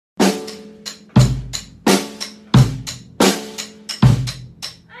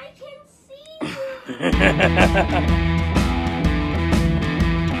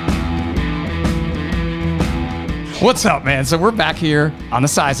What's up, man? So we're back here on the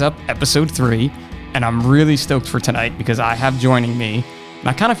Size Up, episode 3, and I'm really stoked for tonight because I have joining me, and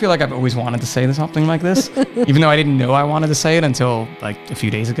I kind of feel like I've always wanted to say something like this, even though I didn't know I wanted to say it until like a few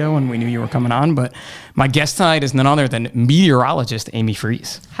days ago when we knew you were coming on. But my guest tonight is none other than meteorologist Amy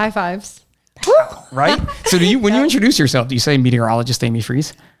Freeze. High fives. Right? So when you introduce yourself, do you say meteorologist Amy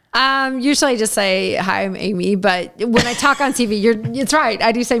Freeze? Usually I just say, hi, I'm Amy, but when I talk on TV, it's right.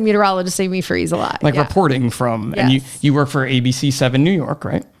 I do say meteorologist Amy Freeze a lot. Like reporting from, yes. And you work for ABC 7 New York,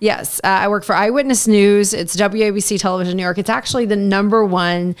 right? Yes. I work for Eyewitness News. It's WABC Television New York. It's actually the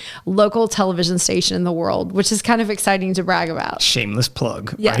 #1 local television station in the world, which is kind of exciting to brag about. Shameless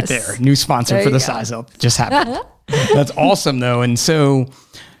plug yes. right there. New sponsor there for the go. Size Up. Just happened. That's awesome though. And so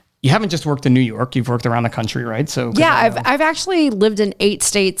you haven't just worked in New York, you've worked around the country, right? So yeah, I've actually lived in 8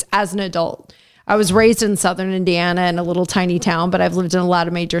 states as an adult. I was raised in southern Indiana in a little tiny town, but I've lived in a lot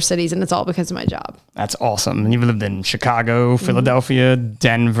of major cities, and it's all because of my job. That's awesome. And you've lived in Chicago, Philadelphia,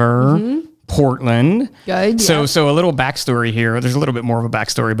 Denver, Portland. Good. So a little backstory here. There's a little bit more of a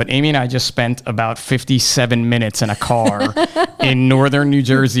backstory, but Amy and I just spent about 57 minutes in a car in northern New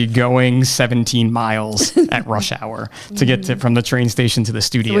Jersey going 17 miles at rush hour to get from the train station to the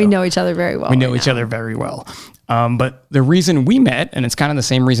studio. So we know each other very well. We know each other very well. But the reason we met, and it's kind of the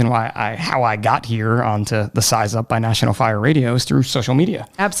same reason how I got here onto the Size Up by National Fire Radio, is through social media.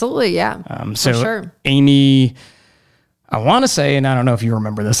 Absolutely, yeah. So for sure. Amy, I want to say, and I don't know if you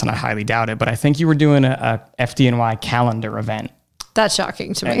remember this, and I highly doubt it, but I think you were doing a FDNY calendar event. That's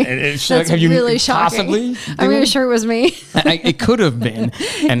shocking to me. That's really shocking. I'm really sure it was me. It could have been.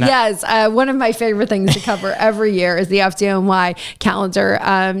 And yes, one of my favorite things to cover every year is the FDNY calendar.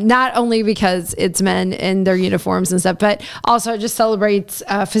 Not only because it's men in their uniforms and stuff, but also it just celebrates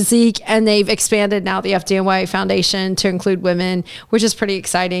physique. And they've expanded now the FDNY Foundation to include women, which is pretty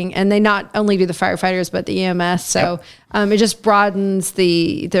exciting. And they not only do the firefighters, but the EMS. So it just broadens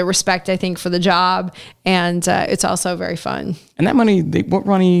the respect, I think, for the job. And it's also very fun. And that money,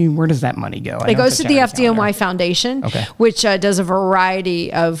 where does that money go? It goes to the FDNY Foundation, which does a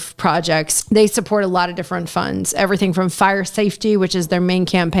variety of projects. They support a lot of different funds, everything from fire safety, which is their main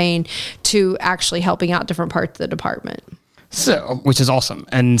campaign, to actually helping out different parts of the department. So, which is awesome.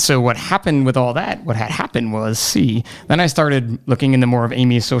 And so what happened with all that, what had happened was, then I started looking into more of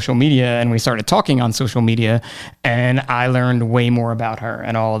Amy's social media, and we started talking on social media, and I learned way more about her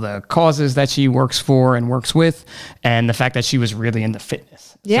and all the causes that she works for and works with, and the fact that she was really into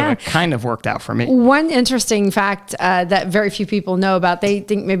fitness. Yeah. So it kind of worked out for me. One interesting fact that very few people know about, they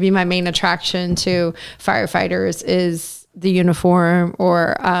think maybe my main attraction to firefighters is the uniform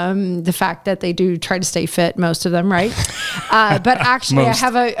or the fact that they do try to stay fit, most of them, right? But actually, I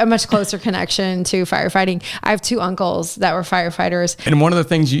have a much closer connection to firefighting. I have 2 uncles that were firefighters. And one of the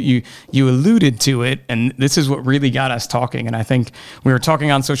things you alluded to it, and this is what really got us talking, and I think we were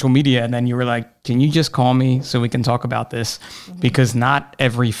talking on social media, and then you were like, can you just call me so we can talk about this? Because not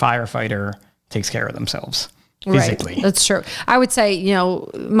every firefighter takes care of themselves. Physically. Right. That's true. I would say,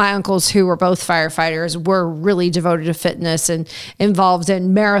 my uncles who were both firefighters were really devoted to fitness and involved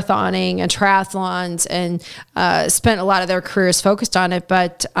in marathoning and triathlons and spent a lot of their careers focused on it.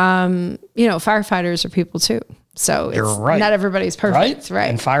 But, firefighters are people too. So You're right. Not everybody's perfect. Right.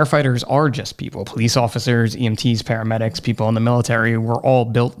 And firefighters are just people. Police officers, EMTs, paramedics, people in the military, we're all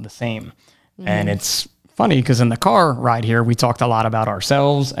built the same. Mm-hmm. And it's funny because in the car ride here, we talked a lot about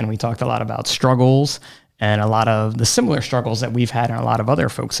ourselves and we talked a lot about struggles and a lot of the similar struggles that we've had and a lot of other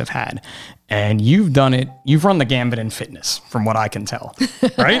folks have had. And you've done it. You've run the gambit in fitness, from what I can tell,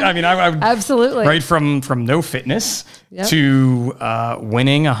 right? I mean, I absolutely. Right from no fitness to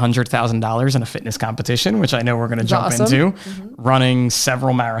winning $100,000 in a fitness competition, which I know we're going to jump into, running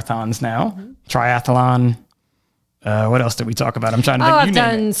several marathons now, triathlon. What else did we talk about? I'm trying to think. I've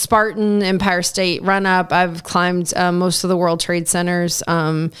done Spartan, Empire State Run Up. I've climbed most of the World Trade Centers,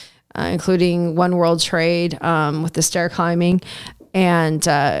 including One World Trade with the stair climbing. And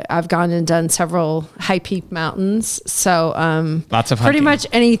I've gone and done several high peak mountains. So lots of pretty hiking. much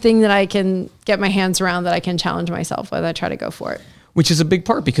anything that I can get my hands around that I can challenge myself with, I try to go for it. Which is a big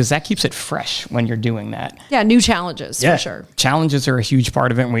part because that keeps it fresh when you're doing that. Yeah, new challenges for sure. Challenges are a huge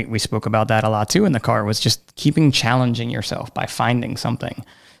part of it. And we spoke about that a lot too in the car, was just challenging yourself by finding something.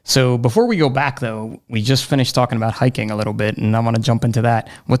 So before we go back, though, we just finished talking about hiking a little bit, and I want to jump into that.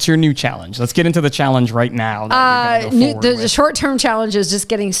 What's your new challenge? Let's get into the challenge right now. That you're gonna go the short-term challenge is just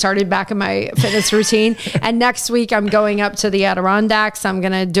getting started back in my fitness routine. And next week, I'm going up to the Adirondacks. I'm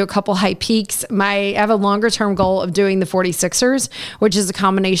going to do a couple high peaks. I have a longer-term goal of doing the 46ers, which is a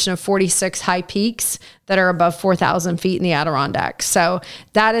combination of 46 high peaks that are above 4,000 feet in the Adirondacks. So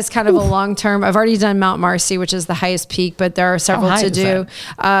that is kind of a long-term. I've already done Mount Marcy, which is the highest peak, but there are several to do.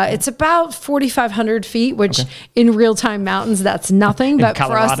 It's about 4,500 feet, which in real-time mountains, that's nothing. But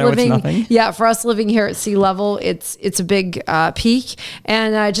Colorado, for us living, it's nothing. Yeah, for us living here at sea level, it's a big peak,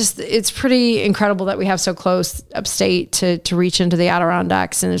 and it's pretty incredible that we have so close upstate to reach into the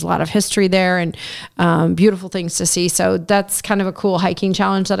Adirondacks, and there's a lot of history there and beautiful things to see. So that's kind of a cool hiking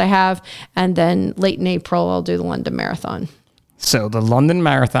challenge that I have, and then late in April, I'll do the London Marathon. So the London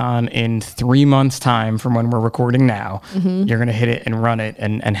Marathon in 3 months' time from when we're recording now, you're going to hit it and run it.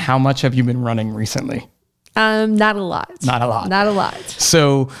 And how much have you been running recently? Not a lot. Not a lot. Not a lot.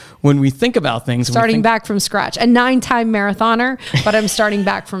 So when we think about things, starting back from scratch, a 9-time marathoner, but I'm starting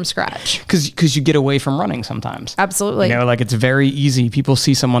back from scratch. Because you get away from running sometimes. Absolutely. You know, like it's very easy. People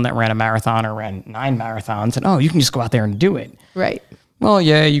see someone that ran a marathon or ran 9 marathons and, oh, you can just go out there and do it. Right. Well,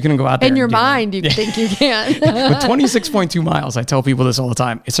 yeah, you can go out there. In your mind, you think you can. But 26.2 miles, I tell people this all the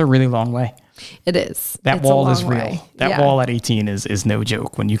time, it's a really long way. It is. That wall is real. Way. That wall at 18 is no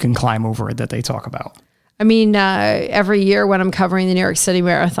joke when you can climb over it that they talk about. I mean, every year when I'm covering the New York City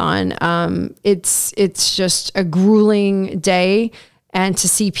Marathon, it's just a grueling day. And to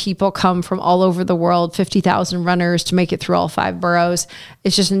see people come from all over the world, 50,000 runners to make it through all 5 boroughs,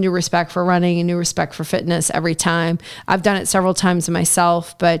 it's just a new respect for running, a new respect for fitness every time. I've done it several times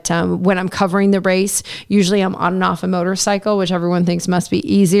myself, but when I'm covering the race, usually I'm on and off a motorcycle, which everyone thinks must be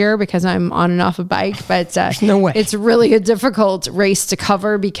easier because I'm on and off a bike, but no way. It's really a difficult race to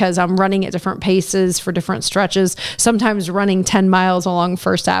cover because I'm running at different paces for different stretches, sometimes running 10 miles along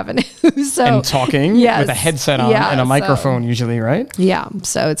First Avenue. And talking with a headset on and a microphone usually, right? Yeah,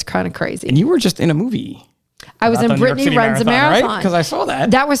 so it's kind of crazy. And you were just in a movie. I was in Brittany Runs a Marathon. Right? Because I saw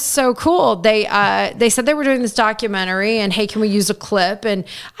that. That was so cool. They said they were doing this documentary and, hey, can we use a clip? And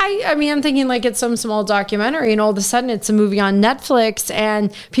I mean, I'm thinking like it's some small documentary, and all of a sudden it's a movie on Netflix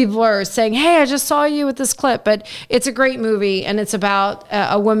and people are saying, hey, I just saw you with this clip. But it's a great movie, and it's about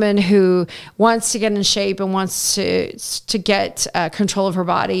a woman who wants to get in shape and wants to get control of her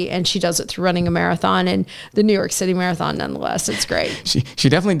body, and she does it through running a marathon, and the New York City Marathon nonetheless. It's great. She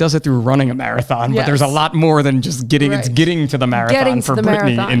definitely does it through running a marathon, but there's a lot more than just getting to the marathon for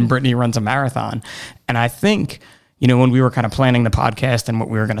Brittany, and Brittany Runs a Marathon. And I think, you know, when we were kind of planning the podcast and what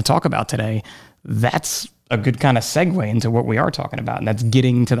we were going to talk about today, that's a good kind of segue into what we are talking about, and that's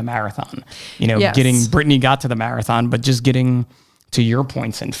getting to the marathon. You know, Brittany got to the marathon, but just getting to your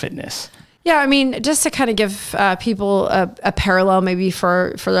points in fitness. Yeah, I mean, just to kind of give people a parallel maybe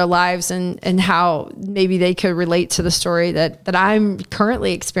for their lives and how maybe they could relate to the story that I'm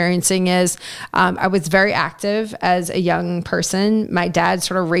currently experiencing is I was very active as a young person. My dad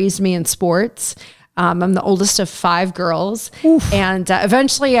sort of raised me in sports. I'm the oldest of 5 girls. Oof. And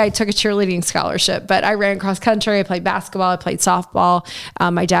eventually I took a cheerleading scholarship, but I ran cross country. I played basketball. I played softball.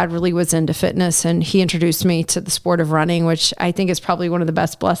 My dad really was into fitness, and he introduced me to the sport of running, which I think is probably one of the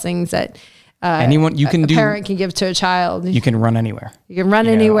best blessings that a parent can give to a child. You can run anywhere. You can run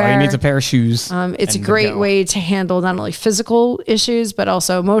anywhere. All you need is a pair of shoes. It's a great way to handle not only physical issues, but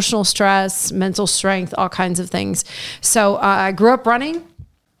also emotional stress, mental strength, all kinds of things. So I grew up running.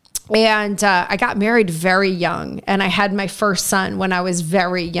 And I got married very young, and I had my first son when I was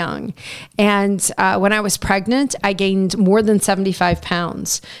very young. And when I was pregnant, I gained more than 75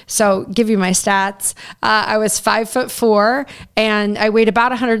 pounds. So give you my stats. I was 5'4", and I weighed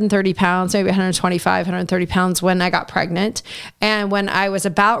about 130 pounds, maybe 125, 130 pounds when I got pregnant. And when I was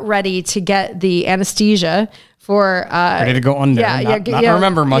about ready to get the anesthesia for ready to go under, not to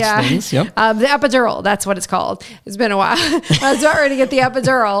remember much things. Yep. The epidural, that's what it's called. It's been a while. I was about ready to get the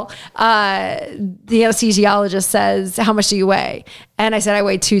epidural. The anesthesiologist says, how much do you weigh? And I said, I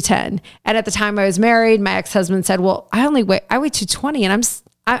weigh 210. And at the time I was married, my ex-husband said, well, I weigh 220, and I'm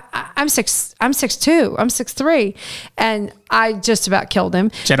 6'2", I'm 6'3", and I just about killed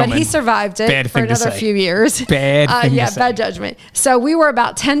him. Gentlemen, but he survived it for another few years. Bad judgment. So we were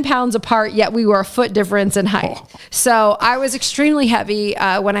about 10 pounds apart, yet we were a foot difference in height. Oh. So I was extremely heavy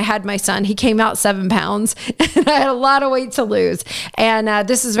when I had my son. He came out 7 pounds, and I had a lot of weight to lose. And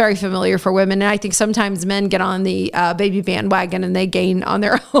this is very familiar for women. And I think sometimes men get on the baby bandwagon and they gain on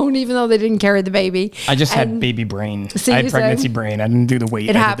their own, even though they didn't carry the baby. I just had baby brain. I had pregnancy brain. I didn't do the weight.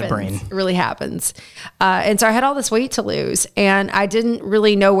 It happens. It really happens. And so I had all this weight to lose. days, and I didn't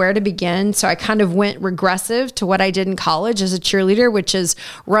really know where to begin. So I kind of went regressive to what I did in college as a cheerleader, which is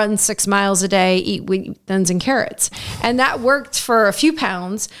run 6 miles a day, eat wheat thins and carrots. And that worked for a few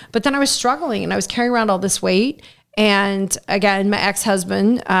pounds, but then I was struggling and I was carrying around all this weight. And again, my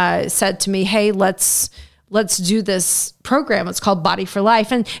ex-husband said to me, hey, let's do this program. It's called Body for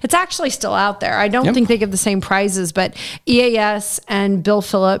Life. And it's actually still out there. I don't think they give the same prizes, but EAS and Bill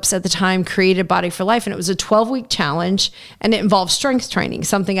Phillips at the time created Body for Life. And it was a 12-week challenge, and it involved strength training,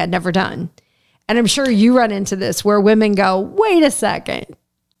 something I'd never done. And I'm sure you run into this where women go, wait a second.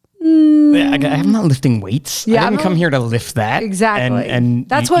 I'm not lifting weights. I didn't come here to lift that. Exactly. And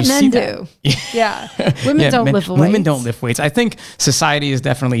that's what men do. Yeah. Women don't lift weights. Women don't lift weights. I think society is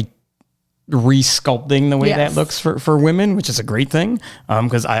definitely resculpting the way that looks for women, which is a great thing.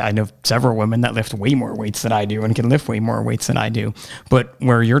 Because I know several women that lift way more weights than I do and can lift way more weights than I do. But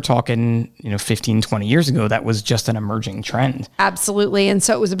where you're talking, 15, 20 years ago, that was just an emerging trend. Absolutely. And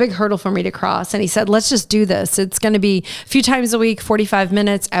so it was a big hurdle for me to cross. And he said, let's just do this. It's going to be a few times a week, 45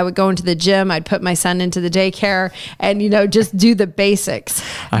 minutes. I would go into the gym. I'd put my son into the daycare and, just do the basics.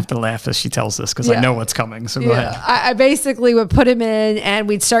 I have to laugh as she tells this because I know what's coming. So go ahead. I basically would put him in and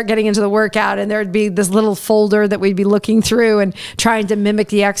we'd start getting into the workout, and there'd be this little folder that we'd be looking through and trying to mimic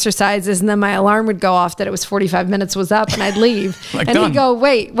the exercises. And then my alarm would go off that it was 45 minutes was up, and I'd leave. And he'd go,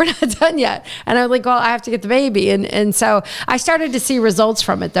 wait, we're not done yet. And I was like, well, I have to get the baby. And so I started to see results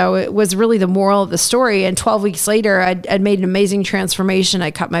from it, though. It was really the moral of the story. And 12 weeks later, I'd made an amazing transformation. I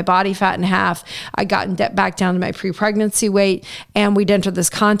cut my body fat in half. I got back down to my pre-pregnancy weight, and we'd entered this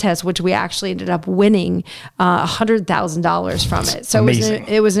contest, which we actually ended up winning $100,000 from it. So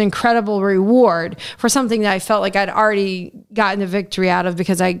it was an incredible reward for something that I felt like I'd already gotten the victory out of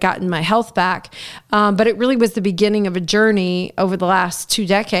because I'd gotten my health back. But it really was the beginning of a journey over the last 2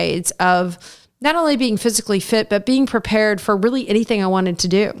 decades of not only being physically fit, but being prepared for really anything I wanted to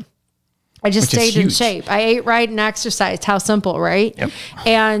do. I just stayed in shape. I ate right and exercised. How simple, right? Yep.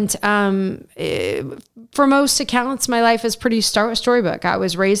 And for most accounts, my life is pretty storybook. I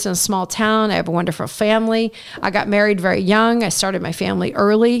was raised in a small town. I have a wonderful family. I got married very young. I started my family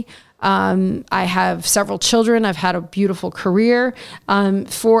early. I have several children. I've had a beautiful career.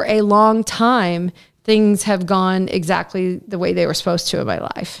 For a long time, things have gone exactly the way they were supposed to in my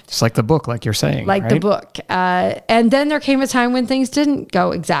life. Just like the book, like you're saying. Like the book. And then there came a time when things didn't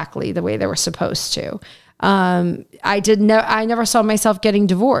go exactly the way they were supposed to. I never saw myself getting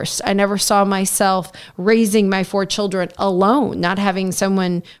divorced. I never saw myself raising my 4 children alone, not having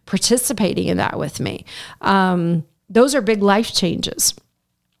someone participating in that with me. Those are big life changes.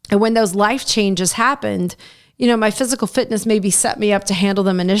 And when those life changes happened, my physical fitness maybe set me up to handle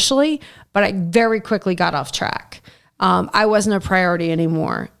them initially, but I very quickly got off track. I wasn't a priority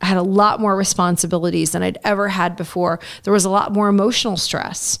anymore. I had a lot more responsibilities than I'd ever had before. There was a lot more emotional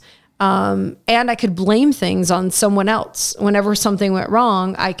stress. And I could blame things on someone else. Whenever something went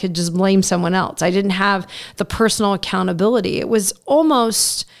wrong, I could just blame someone else. I didn't have the personal accountability. It was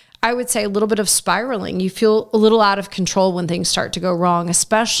almost, I would say, a little bit of spiraling. You feel a little out of control when things start to go wrong,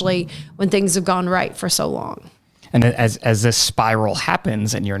 especially when things have gone right for so long. And as this spiral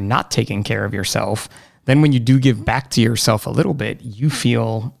happens and you're not taking care of yourself, then when you do give back to yourself a little bit, you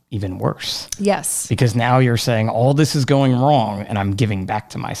feel even worse. Yes. Because now you're saying all this is going wrong and I'm giving back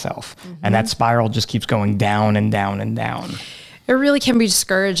to myself. Mm-hmm. And that spiral just keeps going down and down and down. It really can be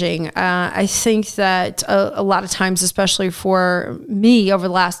discouraging. I think that a lot of times, especially for me over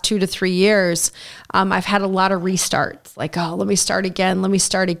the last 2 to 3 years, I've had a lot of restarts, like, oh, let me start again.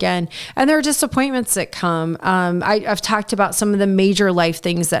 And there are disappointments that come. I've talked about some of the major life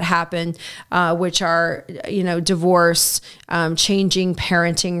things that happen, which are, divorce, changing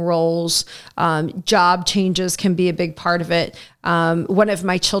parenting roles, job changes can be a big part of it. One of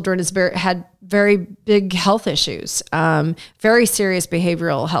my children had very big health issues, very serious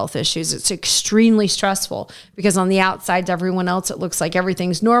behavioral health issues. It's extremely stressful because on the outside to everyone else, it looks like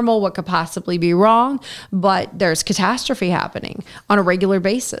everything's normal. What could possibly be wrong? But there's catastrophe happening on a regular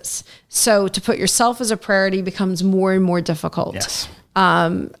basis. So to put yourself as a priority becomes more and more difficult. Yes.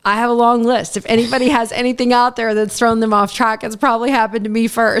 I have a long list. If anybody has anything out there that's thrown them off track, it's probably happened to me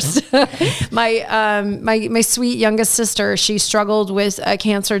first. My sweet youngest sister, she struggled with a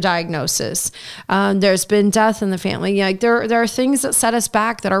cancer diagnosis. There's been death in the family. There are things that set us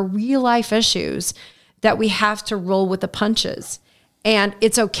back that are real life issues that we have to roll with the punches. And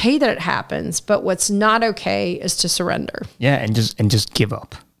it's okay that it happens, but what's not okay is to surrender. Yeah, and just give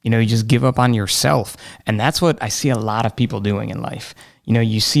up. You just give up on yourself. And that's what I see a lot of people doing in life.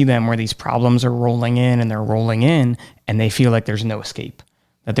 You see them where these problems are rolling in and they're rolling in and they feel like there's no escape,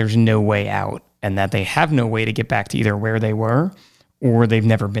 that there's no way out. and that they have no way to get back to either where they were or they've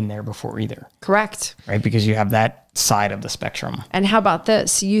never been there before either. Correct. Right? Because you have that side of the spectrum. And how about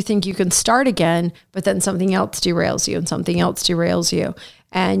this? You think you can start again, but then something else derails you and something else derails you.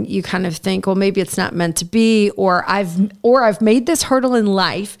 And you kind of think, well, maybe it's not meant to be, or I've made this hurdle in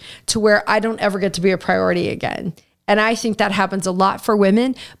life to where I don't ever get to be a priority again. And I think that happens a lot for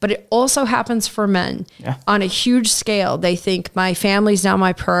women, but it also happens for men on a huge scale. They think my family's now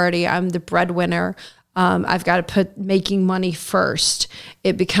my priority. I'm the breadwinner. I've got to put making money first.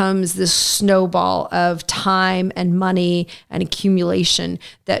 It becomes this snowball of time and money and accumulation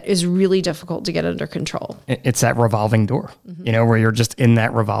that is really difficult to get under control. It's that revolving door, where you're just in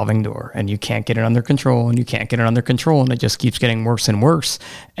that revolving door and you can't get it under control and you can't get it under control. And it just keeps getting worse and worse.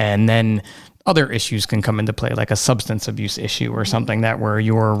 And then other issues can come into play, like a substance abuse issue or something that where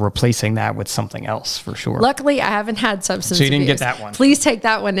you're replacing that with something else for sure. Luckily, I haven't had substance abuse. So you didn't get that one. Please take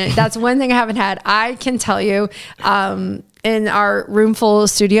that one in. That's one thing I haven't had. I can tell you, in our room full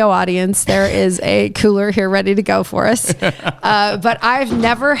studio audience, there is a cooler here ready to go for us. But I've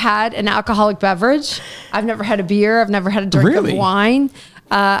never had an alcoholic beverage. I've never had a beer. I've never had a drink of wine.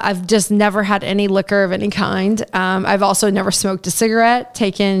 I've just never had any liquor of any kind. I've also never smoked a cigarette,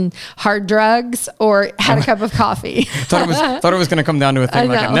 taken hard drugs, or had a cup of coffee. thought it was going to come down to a thing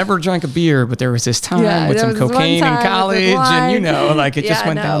like I've never drank a beer, but there was this time with some cocaine in college, and it just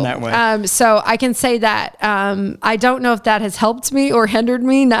went down that way. So I can say that I don't know if that has helped me or hindered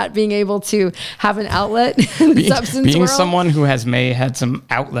me not being able to have an outlet in the substance being world. Someone who has had some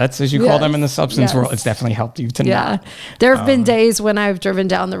outlets, as you call them in the substance world, it's definitely helped you to not. There have been days when I've driven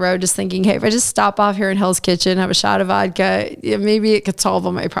down the road just thinking, hey, if I just stop off here in Hell's Kitchen, have a shot of vodka, maybe it could solve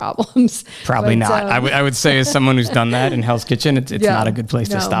all my problems. Probably not. I would say, as someone who's done that in Hell's Kitchen, it's not a good place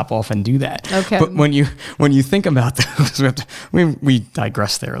to stop off and do that. Okay. But when you think about those, we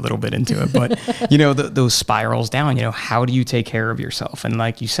digress there a little bit into it, but those spirals down, how do you take care of yourself? And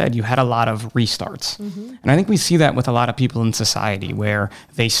like you said, you had a lot of restarts. And I think we see that with a lot of people in society where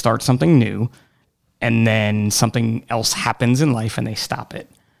they start something new and then something else happens in life and they stop it.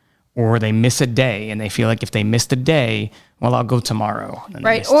 Or they miss a day and they feel like if they missed a day, well, I'll go tomorrow.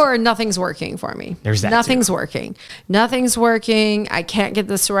 Right. Or nothing's working for me. There's that. Nothing's working. Nothing's working. I can't get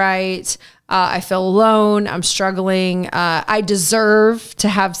this right. I feel alone. I'm struggling. I deserve to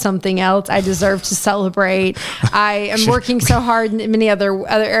have something else. I deserve to celebrate. I am working so hard in many other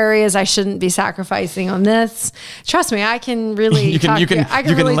areas. I shouldn't be sacrificing on this. Trust me, I can really you can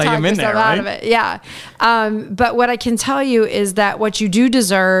really lay talk them in myself there, out of it. Yeah. But what I can tell you is that what you do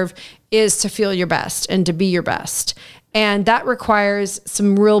deserve is to feel your best and to be your best. And that requires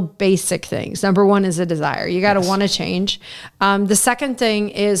some real basic things. Number one is a desire. You got to want to change. The second thing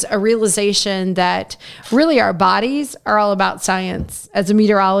is a realization that really our bodies are all about science. As a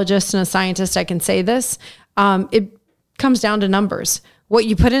meteorologist and a scientist, I can say this. It comes down to numbers. What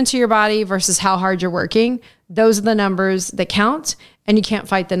you put into your body versus how hard you're working, those are the numbers that count, and you can't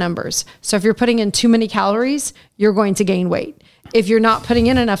fight the numbers. So if you're putting in too many calories, you're going to gain weight. If you're not putting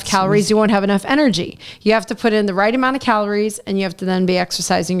in enough calories, you won't have enough energy. You have to put in the right amount of calories, and you have to then be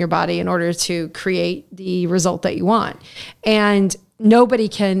exercising your body in order to create the result that you want. And nobody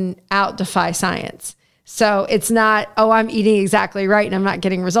can out-defy science. So it's not, I'm eating exactly right and I'm not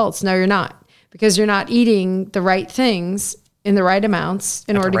getting results. No, you're not, because you're not eating the right things in the right amounts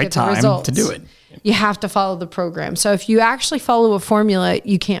in order to get the results. To do it. You have to follow the program. So if you actually follow a formula,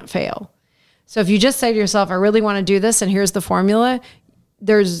 you can't fail. So if you just say to yourself, I really want to do this, and here's the formula,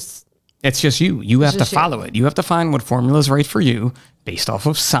 it's just you. You have to follow it. You have to find what formula is right for you based off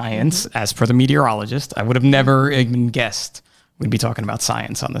of science, as per the meteorologist. I would have never even guessed we'd be talking about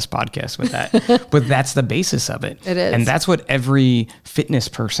science on this podcast with that. But that's the basis of it. It is. And that's what every fitness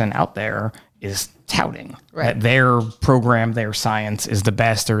person out there is touting. Right. That their program, their science is the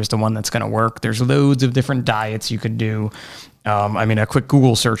best or is the one that's going to work. There's loads of different diets you could do. A quick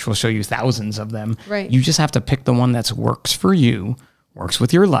Google search will show you thousands of them. Right. You just have to pick the one that works for you, works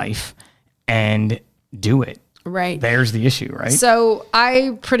with your life, and do it. Right. There's the issue, right? So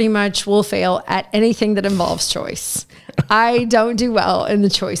I pretty much will fail at anything that involves choice. I don't do well in the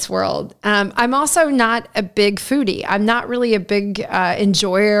choice world. I'm also not a big foodie. I'm not really a big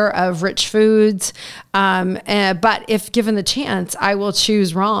enjoyer of rich foods. But if given the chance, I will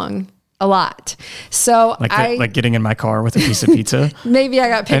choose wrong a lot. So like getting in my car with a piece of pizza. Maybe I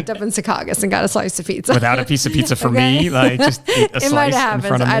got picked up in Secaucus and got a slice of pizza. Without a piece of pizza for me, like just a it slice might in happen.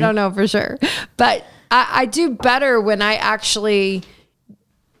 front of me. I don't know for sure. But I do better when I actually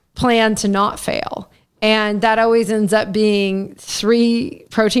plan to not fail. And that always ends up being 3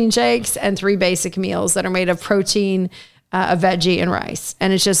 protein shakes and 3 basic meals that are made of protein, a veggie and rice.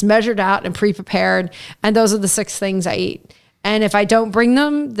 And it's just measured out and pre-prepared. And those are the 6 things I eat. And if I don't bring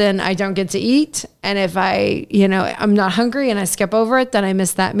them, then I don't get to eat. And if I'm not hungry and I skip over it, then I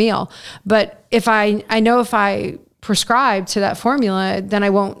miss that meal. But if I know if I prescribe to that formula, then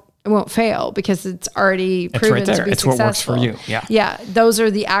I won't fail because it's already proven to be it's successful. What works for you. Yeah. Yeah. Those are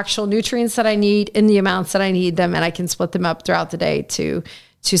the actual nutrients that I need in the amounts that I need them. And I can split them up throughout the day to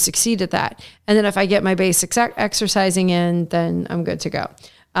succeed at that. And then if I get my basic exercising in, then I'm good to go.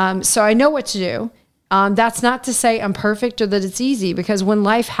 So I know what to do. That's not to say I'm perfect or that it's easy, because when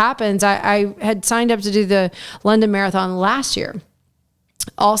life happens, I had signed up to do the London Marathon last year,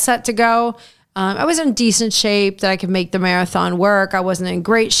 all set to go. I was in decent shape that I could make the marathon work. I wasn't in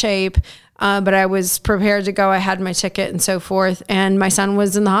great shape, but I was prepared to go. I had my ticket and so forth. And my son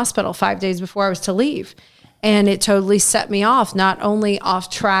was in the hospital 5 days before I was to leave. And it totally set me off, not only off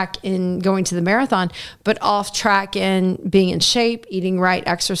track in going to the marathon, but off track in being in shape, eating right,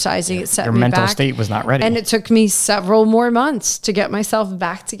 exercising. It set me back. Your mental state was not ready. And it took me several more months to get myself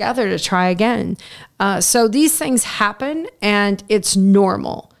back together to try again. So these things happen, and it's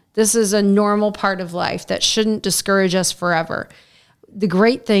normal. This is a normal part of life that shouldn't discourage us forever. The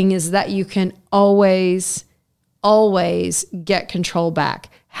great thing is that you can always get control back.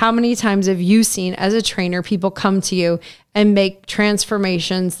 How many times have you seen as a trainer people come to you and make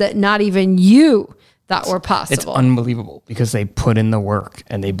transformations that not even you thought were possible? It's unbelievable because they put in the work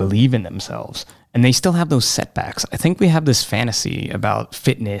and they believe in themselves, and they still have those setbacks. I think we have this fantasy about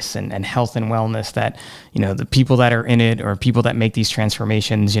fitness and health and wellness that, the people that are in it or people that make these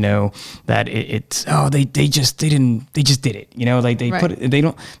transformations, that they just did it.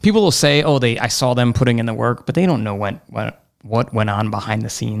 People will say, I saw them putting in the work, but they don't know what went on behind the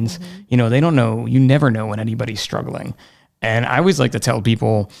scenes. Mm-hmm. They don't know. You never know when anybody's struggling. And I always like to tell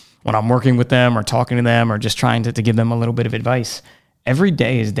people when I'm working with them or talking to them or just trying to give them a little bit of advice, every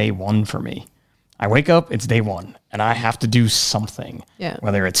day is day one for me. I wake up, it's day one, and I have to do something. Yeah.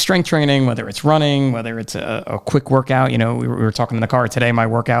 Whether it's strength training, whether it's running, whether it's a quick workout. We were talking in the car today, my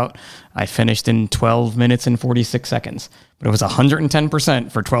workout, I finished in 12 minutes and 46 seconds, but it was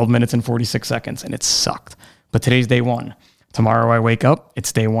 110% for 12 minutes and 46 seconds, and it sucked. But today's day one. Tomorrow I wake up,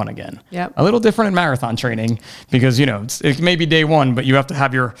 it's day one again. Yep. A little different in marathon training because, it may be day one, but you have to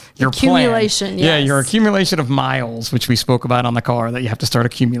have your accumulation. Plan. Yes. Yeah, your accumulation of miles, which we spoke about on the car, that you have to start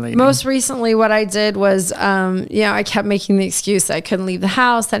accumulating. Most recently, what I did was, I kept making the excuse that I couldn't leave the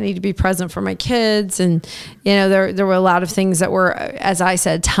house, that I need to be present for my kids. And, there were a lot of things that were, as I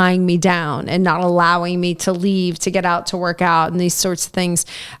said, tying me down and not allowing me to leave, to get out to work out and these sorts of things.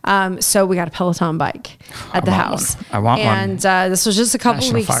 So we got a Peloton bike at the house. I want one. And this was just a couple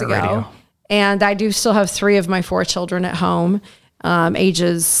of weeks ago. Radio. And I do still have 3 of my 4 children at home,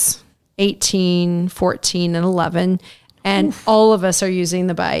 ages 18, 14, and 11. And all of us are using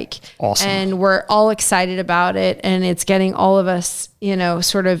the bike. Awesome. And we're all excited about it. And it's getting all of us,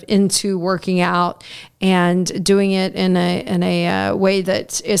 sort of into working out and doing it in a way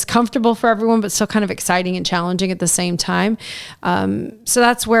that is comfortable for everyone, but still kind of exciting and challenging at the same time. So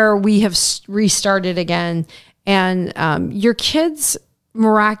that's where we have restarted again. And your kids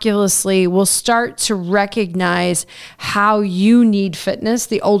miraculously will start to recognize how you need fitness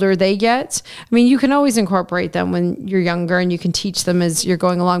the older they get. I mean, you can always incorporate them when you're younger and you can teach them as you're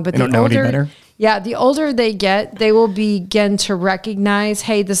going along. But they don't know any better. Yeah, the older they get, they will begin to recognize,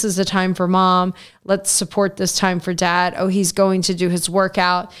 hey, this is the time for mom. Let's support this time for dad. Oh, he's going to do his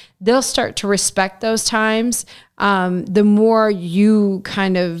workout. They'll start to respect those times. The more you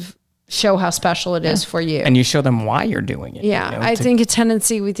kind of show how special it is for you. And you show them why you're doing it. Yeah. I think a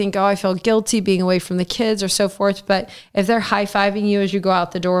tendency, we think, I feel guilty being away from the kids or so forth. But if they're high-fiving you as you go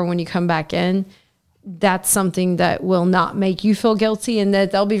out the door and when you come back in, that's something that will not make you feel guilty and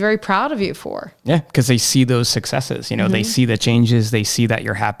that they'll be very proud of you for. Yeah, because they see those successes. They see the changes. They see that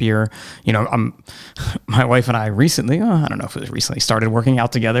you're happier. My wife and I recently, I don't know if it was recently, started working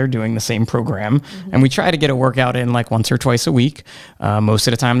out together, doing the same program. And we try to get a workout in like once or twice a week. Most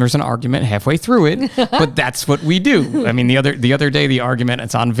of the time there's an argument halfway through it, but that's what we do. I mean, the other day, the argument,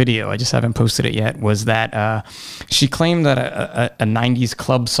 it's on video, I just haven't posted it yet, was that she claimed that a 90s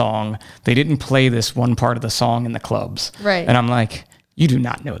club song, they didn't play this one part of the song in the clubs. Right. And I'm like, you do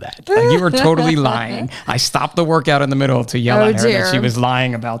not know that. Like, you were totally lying. I stopped the workout in the middle to yell at her that she was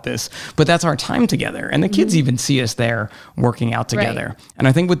lying about this. But that's our time together. And the kids even see us there working out together. Right. And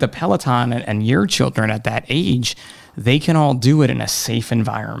I think with the Peloton and your children at that age, they can all do it in a safe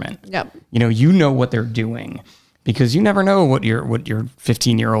environment. Yep. You know what they're doing because you never know what your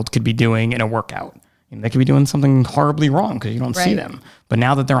 15-year-old could be doing in a workout. They could be doing something horribly wrong because you don't see them. But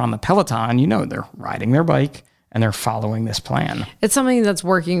now that they're on the Peloton, they're riding their bike and they're following this plan. It's something that's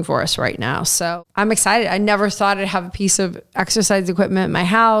working for us right now. So I'm excited. I never thought I'd have a piece of exercise equipment in my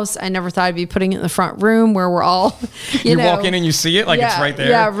house. I never thought I'd be putting it in the front room where we're all, you know, walk in and you see it like it's right there.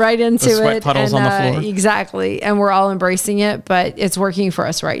 Yeah, right into the sweat it. puddles on the floor. Exactly. And we're all embracing it, but it's working for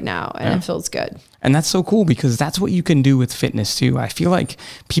us right now and it feels good. And that's so cool because that's what you can do with fitness too. I feel like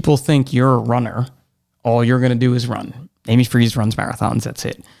people think you're a runner. All you're going to do is run. Amy Freeze runs marathons. That's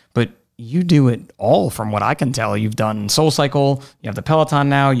it. But you do it all from what I can tell. You've done Soul Cycle. You have the Peloton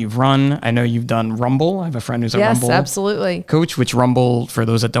now. You've run. I know you've done Rumble. I have a friend who's a Rumble absolutely. coach, which Rumble, for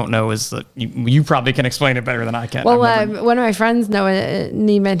those that don't know, is you probably can explain it better than I can. Well, one of my friends, Noah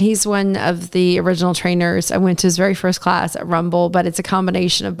Neiman, he's one of the original trainers. I went to his very first class at Rumble, but it's a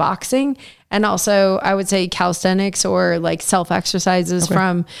combination of boxing and also I would say calisthenics or like self-exercises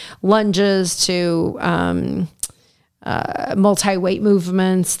from lunges to multi-weight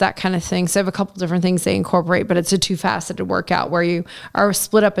movements, that kind of thing. So I have a couple different things they incorporate, but it's a 2-faceted workout where you are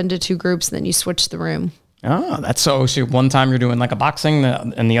split up into 2 groups and then you switch the room. Oh, that's so one time you're doing like a boxing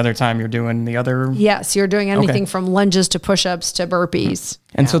and the other time you're doing the other. Yes. You're doing anything from lunges to push-ups to burpees.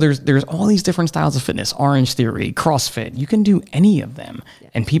 And so there's all these different styles of fitness, Orange Theory, CrossFit, you can do any of them. Yeah.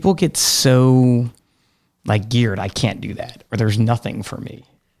 And people get so like geared, I can't do that, or there's nothing for me.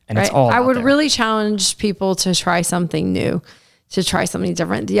 And it's all I would there. really challenge people to try something new, to try something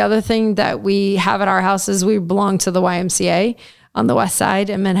different. The other thing that we have at our house is we belong to the YMCA on the west side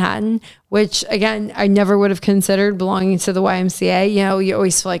in Manhattan, which again, I never would have considered belonging to the YMCA. You know, you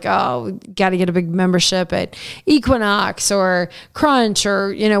always feel like, oh, got to get a big membership at Equinox or Crunch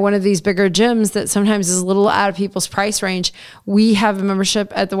or, you know, one of these bigger gyms that sometimes is a little out of people's price range. We have a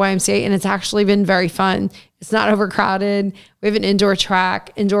membership at the YMCA and it's actually been very fun. It's not overcrowded. We have an indoor track,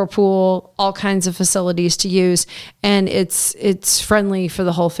 indoor pool, all kinds of facilities to use. And it's friendly for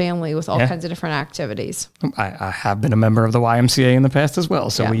the whole family with all kinds of different activities. I have been a member of the YMCA in the past as well.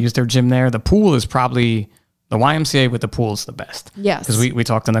 So we use their gym there. The pool is probably, the YMCA with the pool is the best. Yes. Because we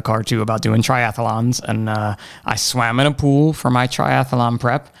talked in the car too about doing triathlons. And I swam in a pool for my triathlon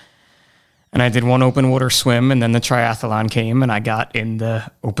prep. And I did one open water swim, and then the triathlon came, and I got in the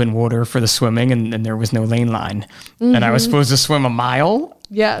open water for the swimming, and there was no lane line. Mm-hmm. And I was supposed to swim a mile.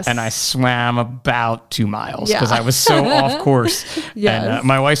 Yes. And I swam about 2 miles because I was so off course. Yes. And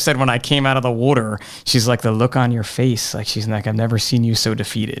my wife said when I came out of the water, she's like, the look on your face, like she's like, I've never seen you so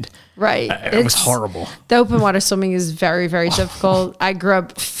defeated. Right. It was horrible. The open water swimming is very, very difficult. I grew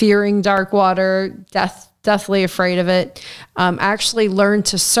up fearing dark water, deathly afraid of it. I actually learned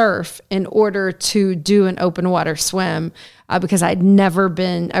to surf in order to do an open water swim because I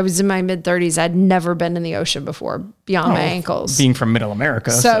was in my mid-30s. I'd never been in the ocean before beyond my ankles. Being from middle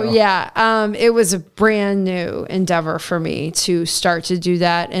America. So yeah, it was a brand new endeavor for me to start to do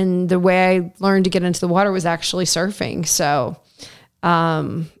that. And the way I learned to get into the water was actually surfing. So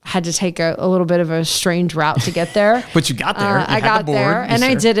had to take a little bit of a strange route to get there. But you got there. I got there and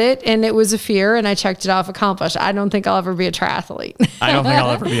I did it, and it was a fear, and I checked it off accomplished. I don't think I'll ever be a triathlete. I don't think I'll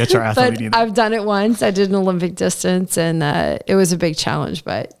ever be a triathlete but either. I've done it once. I did an Olympic distance, and it was a big challenge.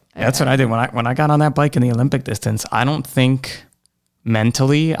 But that's what I did when I got on that bike in the Olympic distance. I don't think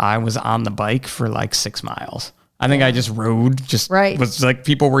mentally I was on the bike for like 6 miles. I think I just rode, was like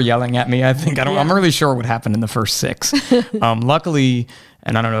people were yelling at me. I'm not really sure what happened in the first 6. Luckily,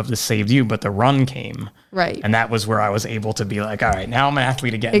 and I don't know if this saved you, but the run came. Right. And that was where I was able to be like, all right, now I'm an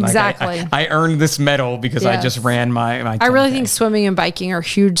athlete again. Exactly. Like I earned this medal because I just ran my I really think swimming and biking are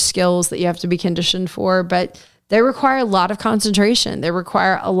huge skills that you have to be conditioned for, but they require a lot of concentration. They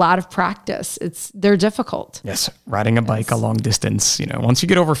require a lot of practice. They're difficult. Yes. Riding a bike a long distance, once you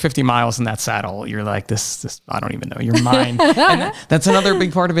get over 50 miles in that saddle, you're like, this, I don't even know, your mind. And that's another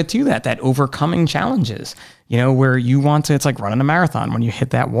big part of it too, that overcoming challenges, where you want to, it's like running a marathon. When you hit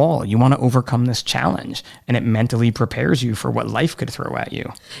that wall, you want to overcome this challenge, and it mentally prepares you for what life could throw at you.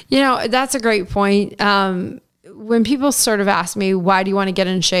 That's a great point. When people sort of ask me, why do you want to get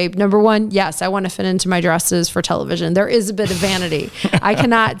in shape? Number one, yes, I want to fit into my dresses for television. There is a bit of vanity. I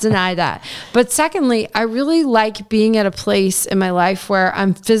cannot deny that. But secondly, I really like being at a place in my life where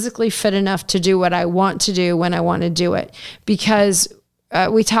I'm physically fit enough to do what I want to do when I want to do it. Because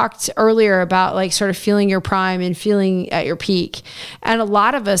we talked earlier about like sort of feeling your prime and feeling at your peak. And a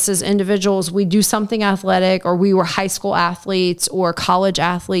lot of us as individuals, we do something athletic, or we were high school athletes or college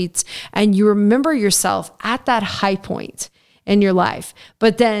athletes, and you remember yourself at that high point. in your life.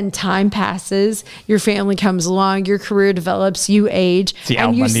 But then time passes, your family comes along, your career develops, you age,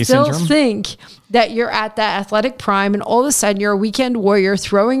 and you still think that you're at that athletic prime, and all of a sudden you're a weekend warrior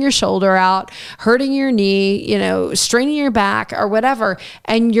throwing your shoulder out, hurting your knee, straining your back or whatever,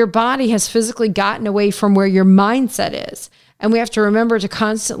 and your body has physically gotten away from where your mindset is. And we have to remember to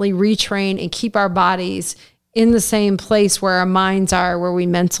constantly retrain and keep our bodies in the same place where our minds are, where we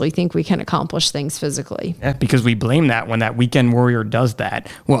mentally think we can accomplish things physically. Yeah, because we blame that when that weekend warrior does that.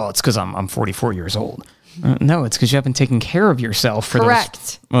 Well, it's because I'm 44 years old. No, it's because you haven't taken care of yourself for those,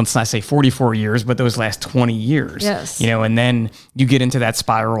 well, let's not say 44 years, but those last 20 years. Yes. And then you get into that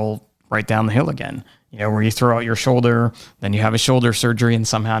spiral right down the hill again, where you throw out your shoulder, then you have a shoulder surgery, and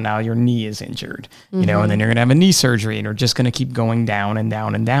somehow now your knee is injured, and then you're going to have a knee surgery, and you're just going to keep going down and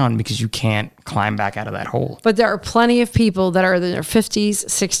down and down because you can't climb back out of that hole. But there are plenty of people that are in their 50s,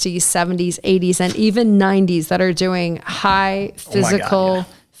 60s, 70s, 80s, and even 90s that are doing high physical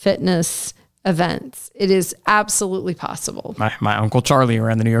fitness events. It is absolutely possible. My Uncle Charlie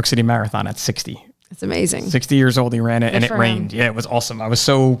ran the New York City Marathon at 60. It's amazing. 60 years old, he ran it, and it rained. Him. Yeah, it was awesome. I was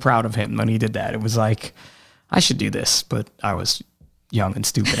so proud of him when he did that. It was like, I should do this, but I was young and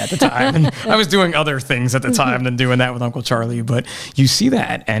stupid at the time. And I was doing other things at the time than doing that with Uncle Charlie. But you see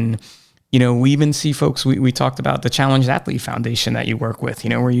that, and we even see folks, we talked about the Challenged Athlete Foundation that you work with,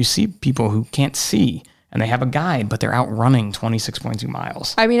 where you see people who can't see, and they have a guide, but they're out running 26.2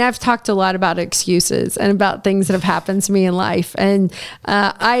 miles. I mean, I've talked a lot about excuses and about things that have happened to me in life. And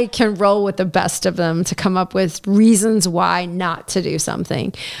I can roll with the best of them to come up with reasons why not to do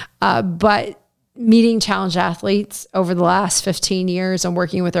something. But meeting challenged athletes over the last 15 years and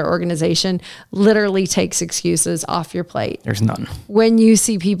working with our organization literally takes excuses off your plate. There's none. When you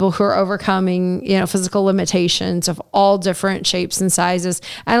see people who are overcoming, physical limitations of all different shapes and sizes,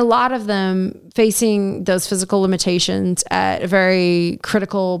 and a lot of them facing those physical limitations at a very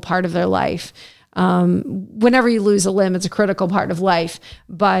critical part of their life. Whenever you lose a limb, it's a critical part of life,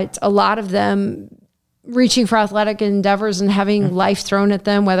 but a lot of them reaching for athletic endeavors and having life thrown at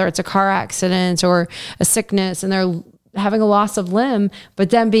them, whether it's a car accident or a sickness, and they're having a loss of limb,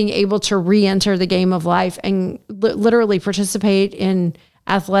 but then being able to re-enter the game of life and literally participate in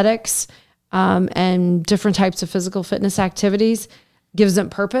athletics and different types of physical fitness activities gives them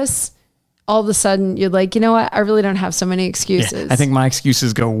purpose. All of a sudden you're like, you know what? I really don't have so many excuses. Yeah, I think my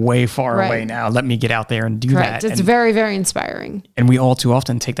excuses go way far away now. Let me get out there and do that. It's very, very inspiring. And we all too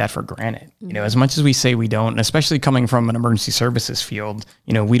often take that for granted. As much as we say we don't, and especially coming from an emergency services field,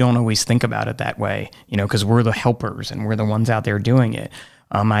 we don't always think about it that way, because we're the helpers and we're the ones out there doing it.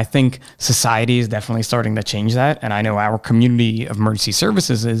 I think society is definitely starting to change that. And I know our community of emergency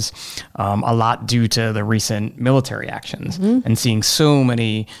services is a lot due to the recent military actions and seeing so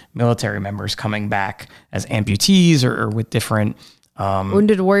many military members coming back as amputees or with different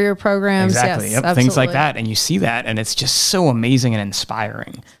Wounded Warrior programs. Exactly. Yes, yep. Things like that. And you see that, and it's just so amazing and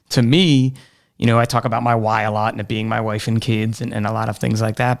inspiring. To me, I talk about my why a lot and it being my wife and kids and a lot of things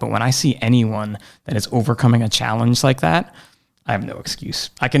like that. But when I see anyone that is overcoming a challenge like that, I have no excuse.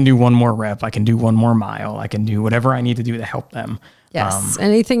 I can do one more rep. I can do one more mile. I can do whatever I need to do to help them. Yes,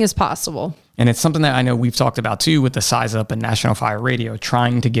 anything is possible. And it's something that I know we've talked about too with the Size Up and National Fire Radio,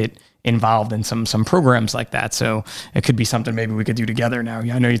 trying to get involved in some programs like that. So it could be something maybe we could do together now.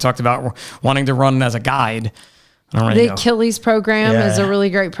 I know you talked about wanting to run as a guide. The Achilles program is a really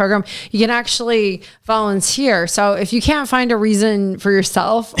great program. You can actually volunteer. So if you can't find a reason for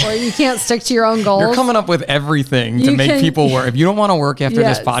yourself or you can't stick to your own goals. You're coming up with everything to make people work. If you don't want to work after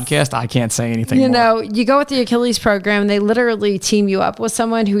this podcast, I can't say anything more. You go with the Achilles program, they literally team you up with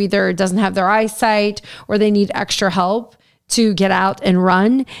someone who either doesn't have their eyesight or they need extra help to get out and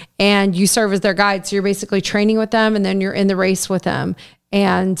run, and you serve as their guide. So you're basically training with them, and then you're in the race with them,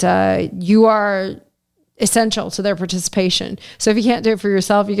 and you are essential to their participation. So if you can't do it for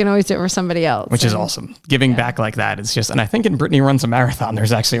yourself, you can always do it for somebody else. Which is awesome. Giving back like that is just, and I think in Brittany Runs a Marathon,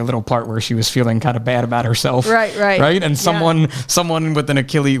 there's actually a little part where she was feeling kind of bad about herself. Right. And someone with an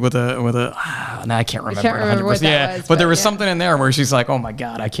Achilles, with a, I can't remember it 100%. What that was, but there was something in there where she's like, oh my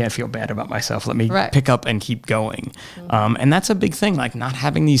God, I can't feel bad about myself. Let me pick up and keep going. And that's a big thing, like not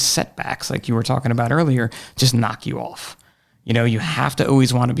having these setbacks, like you were talking about earlier, just knock you off. You have to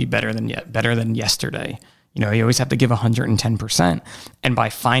always want to be better than yesterday. You always have to give 110%. And by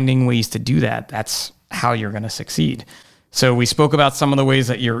finding ways to do that, that's how you're going to succeed. So we spoke about some of the ways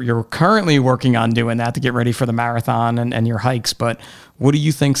that you're currently working on doing that to get ready for the marathon and your hikes. But what do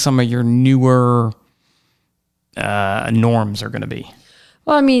you think some of your newer norms are going to be?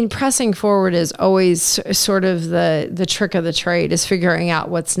 Well, I mean, pressing forward is always sort of the trick of the trade, is figuring out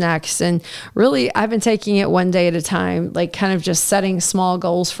what's next. And really, I've been taking it one day at a time, like kind of just setting small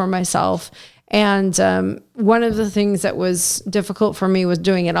goals for myself. And one of the things that was difficult for me was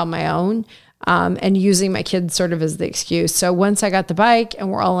doing it on my own. And using my kids sort of as the excuse. So once I got the bike and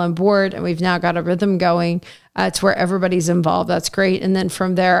we're all on board and we've now got a rhythm going to where everybody's involved, that's great. And then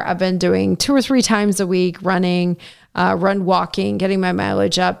from there, I've been doing 2 or 3 times a week, running, walking, getting my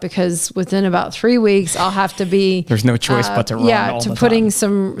mileage up, because within about 3 weeks, I'll have to be... There's no choice but to run all the time. Putting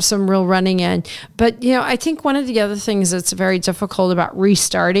some real running in. But, I think one of the other things that's very difficult about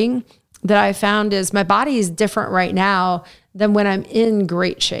restarting that I found is my body is different right now than when I'm in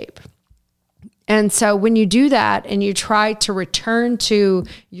great shape. And so when you do that and you try to return to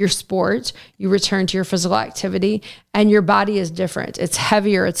your sport, you return to your physical activity, and your body is different. It's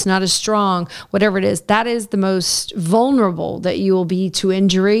heavier. It's not as strong, whatever it is. That is the most vulnerable that you will be to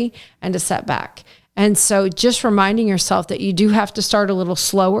injury and to setback. And so just reminding yourself that you do have to start a little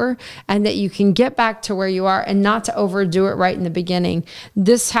slower and that you can get back to where you are and not to overdo it right in the beginning.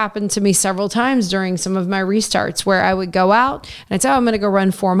 This happened to me several times during some of my restarts where I would go out and I'd say, I'm going to go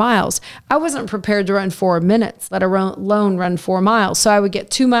run 4 miles. I wasn't prepared to run 4 minutes, let alone run 4 miles. So I would get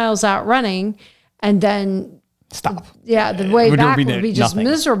 2 miles out running and then stop. Yeah, the way back would be just nothing.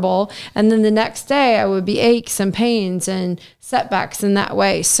 miserable. And then the next day I would be aches and pains and setbacks in that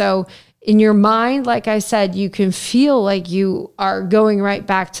way. So in your mind, like I said, you can feel like you are going right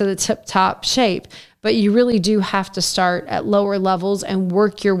back to the tip-top shape, but you really do have to start at lower levels and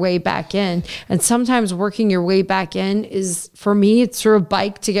work your way back in. And sometimes working your way back in is, for me, it's through a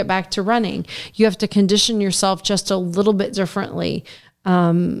bike to get back to running. You have to condition yourself just a little bit differently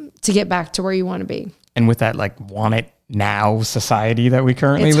to get back to where you want to be. And with that, like, want it now society that we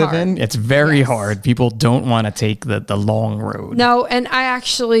currently live in, it's very hard. People don't want to take the long road. No, and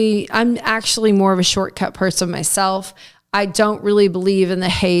I'm actually more of a shortcut person myself. I don't really believe in the,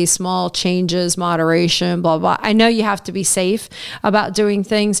 hey, small changes, moderation, blah, blah. I know you have to be safe about doing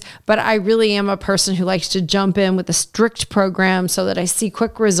things, but I really am a person who likes to jump in with a strict program so that I see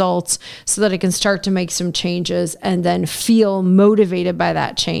quick results so that I can start to make some changes and then feel motivated by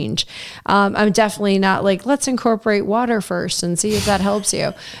that change. I'm definitely not like, let's incorporate water first and see if that helps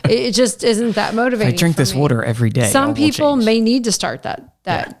you. It just isn't that motivating. I drink this water every day. Some people may need to start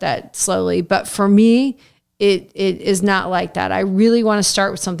that slowly, but for me, it is not like that. I really want to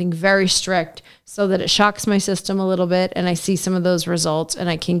start with something very strict so that it shocks my system a little bit and I see some of those results and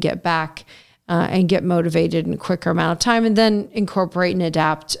I can get back and get motivated in a quicker amount of time and then incorporate and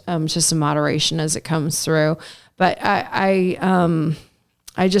adapt to some moderation as it comes through. But I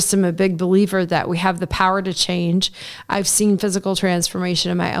just am a big believer that we have the power to change. I've seen physical transformation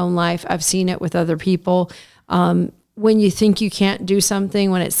in my own life. I've seen it with other people. When you think you can't do something,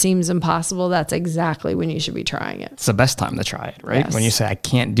 when it seems impossible, that's exactly when you should be trying it. It's the best time to try it, right? Yes. When you say, I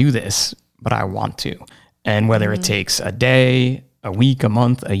can't do this, but I want to. And whether it takes a day, a week, a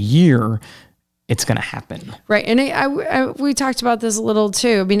month, a year, it's going to happen. Right. And we talked about this a little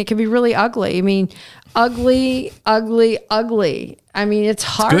too. I mean, it can be really ugly. I mean, ugly. I mean, it's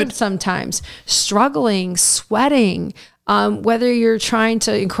hard sometimes. Struggling, sweating, whether you're trying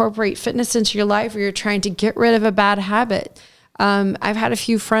to incorporate fitness into your life or you're trying to get rid of a bad habit. I've had a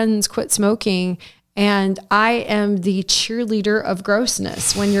few friends quit smoking, and I am the cheerleader of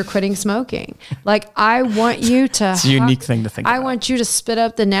grossness when you're quitting smoking. Like, I want you to... It's a unique thing to think about. I want you to spit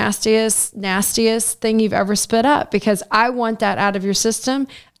up the nastiest thing you've ever spit up, because I want that out of your system.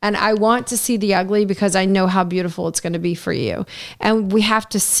 And I want to see the ugly because I know how beautiful it's going to be for you. And we have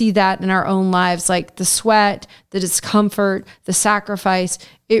to see that in our own lives, like the sweat, the discomfort, the sacrifice.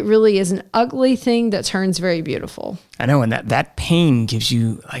 It really is an ugly thing that turns very beautiful. I know. And that pain gives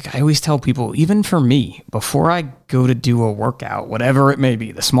you, like I always tell people, even for me, before I go to do a workout, whatever it may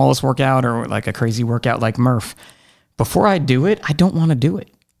be, the smallest workout or like a crazy workout like Murph, before I do it, I don't want to do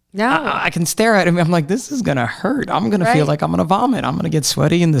it. No, I can stare at him. I'm like, this is going to hurt. I'm going to feel like I'm going to vomit. I'm going to get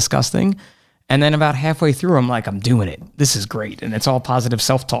sweaty and disgusting. And then about halfway through, I'm like, I'm doing it. This is great. And it's all positive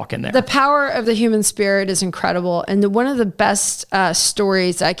self-talk in there. The power of the human spirit is incredible. And one of the best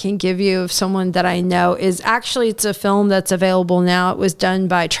stories I can give you of someone that I know is actually, it's a film that's available now. It was done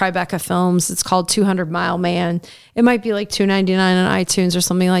by Tribeca Films. It's called 200 Mile Man. It might be like $2.99 on iTunes or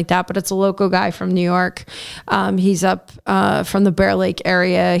something like that, but it's a local guy from New York. He's up from the Bear Lake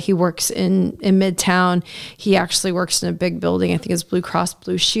area. He works in Midtown. He actually works in a big building. I think it's Blue Cross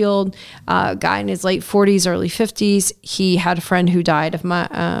Blue Shield. Guy in his late 40s, early 50s. He had a friend who died of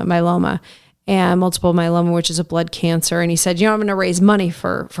myeloma. and multiple myeloma, which is a blood cancer. And he said, I'm going to raise money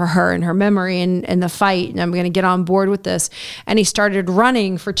for her and her memory and the fight. And I'm going to get on board with this. And he started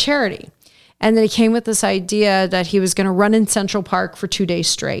running for charity. And then he came with this idea that he was going to run in Central Park for 2 days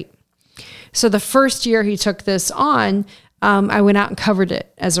straight. So the first year he took this on, I went out and covered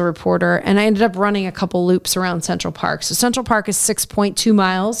it as a reporter, and I ended up running a couple loops around Central Park. So Central Park is 6.2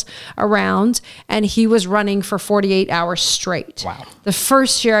 miles around, and he was running for 48 hours straight. Wow. The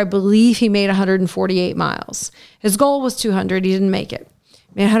first year, I believe he made 148 miles. His goal was 200. He didn't make it.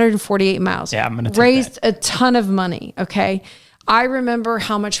 Made 148 miles. Yeah, I'm going to raised a ton of money, okay? I remember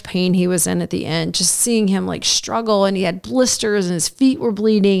how much pain he was in at the end, just seeing him like struggle, and he had blisters and his feet were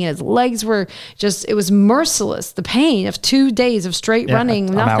bleeding and his legs were just, it was merciless. The pain of 2 days of straight running,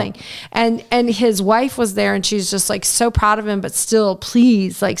 nothing. And his wife was there, and she's just like so proud of him, but still,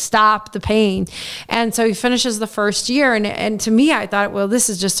 please, like, stop the pain. And so he finishes the first year. And to me, I thought, well, this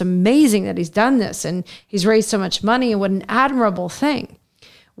is just amazing that he's done this and he's raised so much money, and what an admirable thing.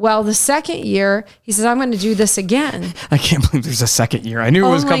 Well, the second year, he says, I'm going to do this again. I can't believe there's a second year. I knew it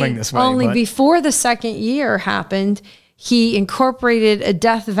was coming this way. Before the second year happened, he incorporated a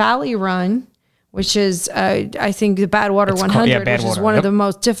Death Valley run, which is, I think, the Badwater 100, which is one of the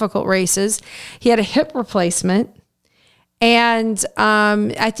most difficult races. He had a hip replacement, and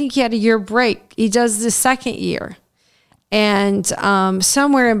I think he had a year break. He does the second year. And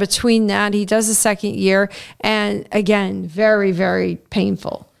somewhere in between that, he does the second year. And again, very, very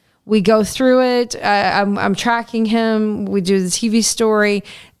painful. We go through it. I'm tracking him. We do the TV story.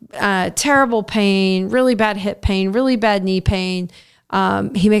 Terrible pain, really bad hip pain, really bad knee pain.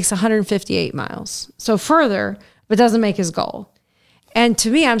 He makes 158 miles. So further, but doesn't make his goal. And to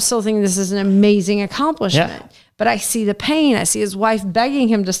me, I'm still thinking this is an amazing accomplishment. Yeah. But I see the pain. I see his wife begging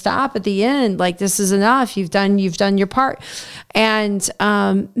him to stop at the end. Like, this is enough. You've done your part. And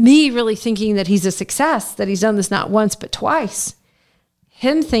me really thinking that he's a success, that he's done this not once, but twice.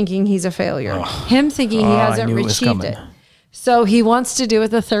 Him thinking he's a failure. Him thinking he hasn't achieved it. So he wants to do it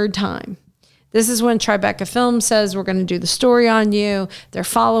the third time. This is when Tribeca Films says, we're going to do the story on you. They're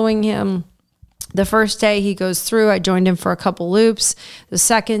following him. The first day he goes through, I joined him for a couple loops. The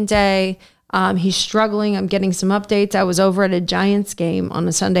second day, he's struggling. I'm getting some updates. I was over at a Giants game on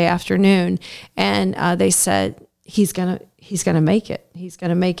a Sunday afternoon, and they said he's gonna make it. He's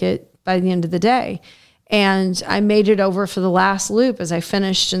gonna make it by the end of the day. And I made it over for the last loop as I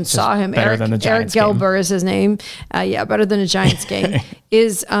finished and saw him. Eric Gelber is his name. Better than a Giants game.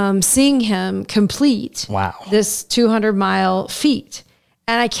 Is seeing him complete this 200-mile feat.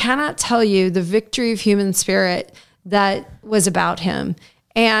 And I cannot tell you the victory of human spirit that was about him.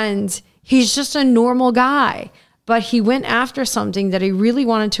 And he's just a normal guy, but he went after something that he really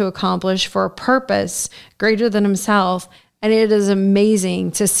wanted to accomplish for a purpose greater than himself. And it is amazing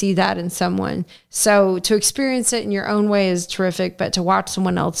to see that in someone. So to experience it in your own way is terrific, but to watch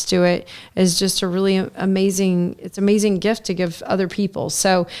someone else do it is just a really amazing gift to give other people.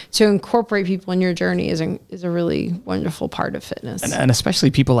 So to incorporate people in your journey is a really wonderful part of fitness. And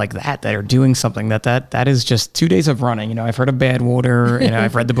especially people like that are doing something that is just 2 days of running. I've heard of Badwater,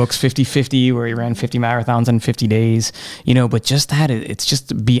 I've read the books 50-50 where he ran 50 marathons in 50 days, but just that, it's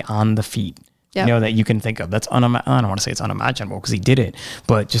just beyond the feat. Yep. That you can think of. That's I don't want to say it's unimaginable because he did it,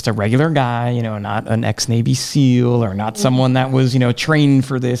 but just a regular guy, not an ex-Navy SEAL or not someone that was, trained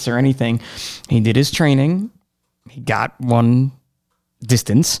for this or anything. He did his training. He got one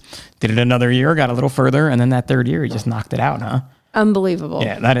distance, did it another year, got a little further, and then that third year, he just knocked it out, huh? Unbelievable.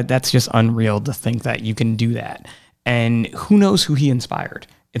 Yeah, that's just unreal to think that you can do that. And who knows who he inspired?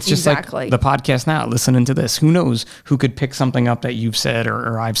 It's just like the podcast now, listening to this. Who knows who could pick something up that you've said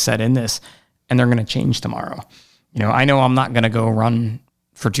or I've said in this, and they're going to change tomorrow. I know I'm not going to go run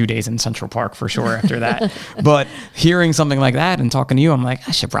for 2 days in Central Park for sure after that. But hearing something like that and talking to you, I'm like,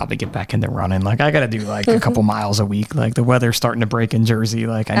 I should probably get back into running. Like, I got to do like a couple miles a week. Like, the weather's starting to break in Jersey.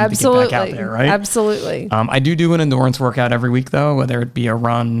 Like, I need to get back out there, right? Absolutely. I do an endurance workout every week, though, whether it be a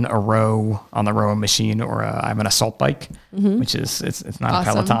run, a row on the rowing machine, or I have an assault bike, which is, it's not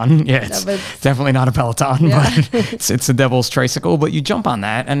awesome. A Peloton. Yeah, it's definitely not a Peloton, but it's a devil's tricycle. But you jump on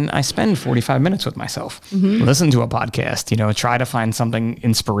that, and I spend 45 minutes with myself. Listen to a podcast, try to find something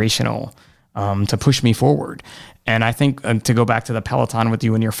inspirational to push me forward. And I think to go back to the Peloton with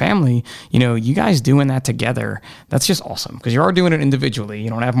you and your family, you guys doing that together, that's just awesome because you are doing it individually. You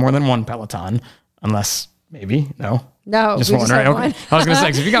don't have more than one Peloton unless maybe, no, just one, right? Okay. I was going to say,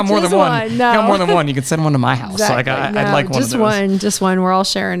 'cause if you got more than one, you could send one to my house. Exactly. I'd like one of those. Just one. We're all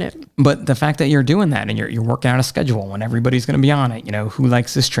sharing it. But the fact that you're doing that and you're working out a schedule when everybody's going to be on it, who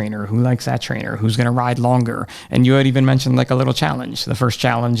likes this trainer, who likes that trainer, who's going to ride longer. And you had even mentioned like a little challenge. The first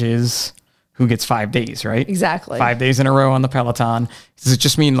challenge is who gets 5 days, right? Exactly. 5 days in a row on the Peloton. Does it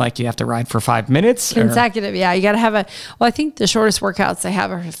just mean like you have to ride for 5 minutes? Consecutive, yeah. You got to have I think the shortest workouts they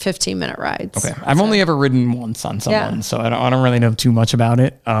have are 15-minute rides. Okay. I've only ever ridden once on someone, so I don't really know too much about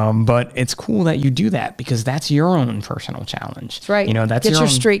it. But it's cool that you do that because that's your own personal challenge. That's right. That's Get your own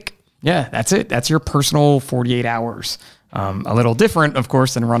streak. Yeah, that's it. That's your personal 48 hours. A little different, of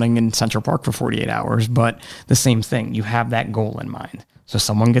course, than running in Central Park for 48 hours, but the same thing. You have that goal in mind. So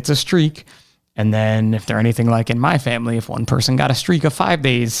someone gets a streak, and then if they're anything like in my family, if one person got a streak of 5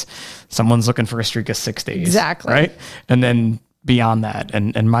 days, someone's looking for a streak of 6 days. Exactly. Right? And then beyond that,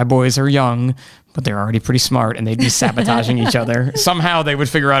 and my boys are young, but they're already pretty smart, and they'd be sabotaging each other. Somehow they would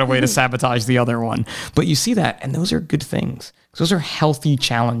figure out a way to sabotage the other one. But you see that, and those are good things. Those are healthy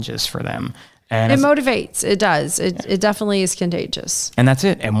challenges for them. And it motivates. It does. It definitely is contagious. And that's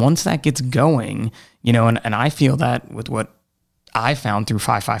it. And once that gets going, and I feel that with what I found through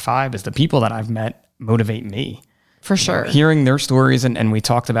 555 is the people that I've met motivate me. For sure. Hearing their stories, and we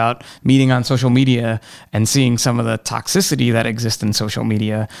talked about meeting on social media and seeing some of the toxicity that exists in social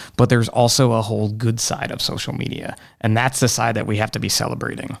media, but there's also a whole good side of social media. And that's the side that we have to be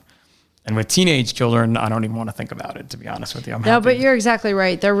celebrating. And with teenage children, I don't even want to think about it, to be honest with you. No, but you're exactly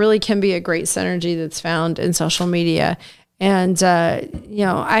right. There really can be a great synergy that's found in social media. And,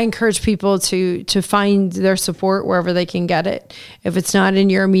 I encourage people to find their support wherever they can get it. If it's not in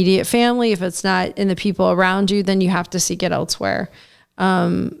your immediate family, if it's not in the people around you, then you have to seek it elsewhere.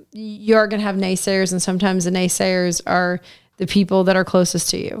 You are going to have naysayers, and sometimes the naysayers are the people that are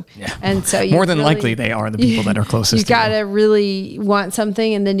closest to you. Yeah. And so more than likely they are the people that are closest to you. You got to really want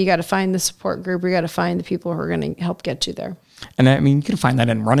something, and then you got to find the support group. You got to find the people who are going to help get you there. And I mean, you can find that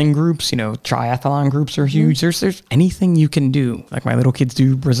in running groups, triathlon groups are huge. Mm-hmm. There's anything you can do. Like my little kids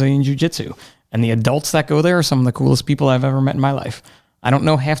do Brazilian jiu-jitsu, and the adults that go there are some of the coolest people I've ever met in my life. I don't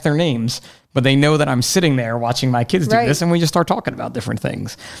know half their names, but they know that I'm sitting there watching my kids do this, and we just start talking about different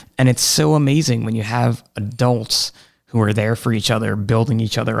things. And it's so amazing when you have adults who are there for each other, building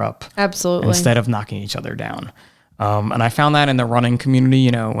each other up. Absolutely. Instead of knocking each other down. And I found that in the running community,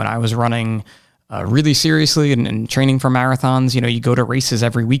 when I was running really seriously and training for marathons, you go to races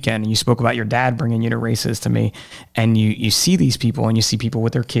every weekend, and you spoke about your dad bringing you to races to me, and you see these people, and you see people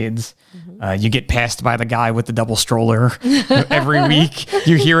with their kids. Mm-hmm. You get passed by the guy with the double stroller every week.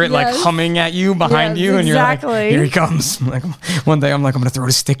 You hear it like humming at you behind you, and you're like, here he comes. Like one day I'm like, I'm going to throw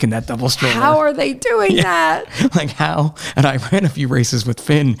a stick in that double stroller. How are they doing that? Like how? And I ran a few races with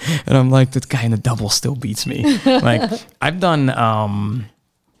Finn, and I'm like, this guy in the double still beats me. Like I've done half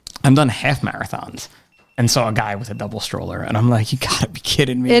marathons and saw a guy with a double stroller, and I'm like, you gotta be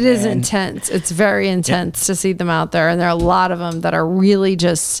kidding me. It is intense. It's very intense to see them out there. And there are a lot of them that are really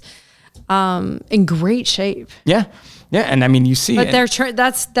just in great shape. Yeah. Yeah. And I mean, you see, but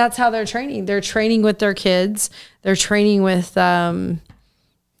that's how they're training. They're training with their kids. They're training with, they're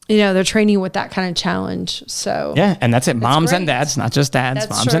training with that kind of challenge. So yeah, and that's it. Moms and dads, not just dads. That's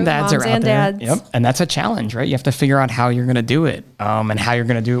Moms true. and dads Moms are out and there. dads. Yep. And that's a challenge, right? You have to figure out how you're going to do it, and how you're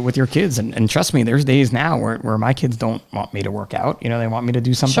going to do it with your kids. And trust me, there's days now where my kids don't want me to work out. They want me to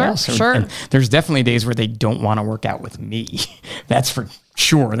do something else. Sure. And there's definitely days where they don't want to work out with me. That's for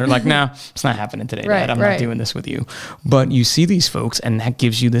sure. They're like, no, it's not happening today, Dad. I'm not doing this with you. But you see these folks, and that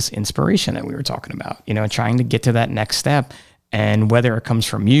gives you this inspiration that we were talking about, trying to get to that next step. And whether it comes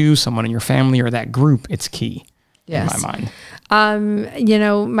from you, someone in your family, or that group, it's key in my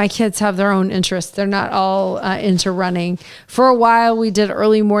mind. My kids have their own interests. They're not all into running. For a while, we did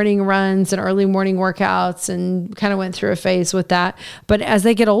early morning runs and early morning workouts, and kind of went through a phase with that. But as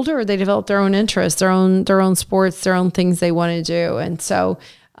they get older, they develop their own interests, their own sports, their own things they want to do. And so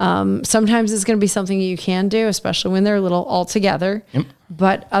sometimes it's going to be something you can do, especially when they're little all together. Yep.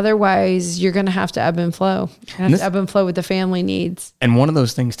 But otherwise, you're going to have to ebb and flow. Ebb and flow with the family needs. And one of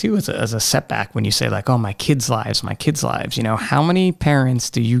those things, too, is as a setback when you say, like, oh, my kids' lives. How many parents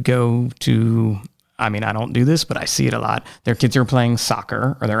do you go to? I mean, I don't do this, but I see it a lot. Their kids are playing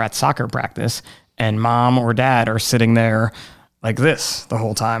soccer, or they're at soccer practice, and mom or dad are sitting there like this the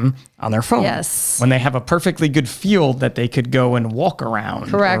whole time on their phone. Yes. When they have a perfectly good field that they could go and walk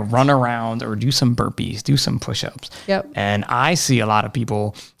around. Correct. Or run around or do some burpees, do some push-ups. Yep. And I see a lot of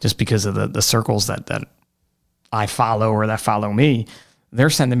people, just because of the circles that I follow or that follow me,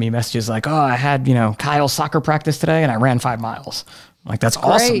 they're sending me messages like, oh, I had, Kyle's soccer practice today and I ran 5 miles. Like, that's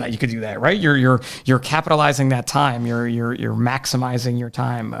awesome that you could do that, right? You're capitalizing that time. You're maximizing your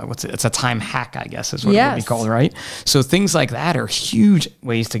time. It's a time hack, I guess, is what it would be called, right? So things like that are huge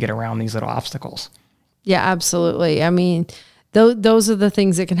ways to get around these little obstacles. Yeah, absolutely. I mean, those are the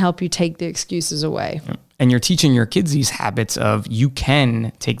things that can help you take the excuses away. And you're teaching your kids these habits of, you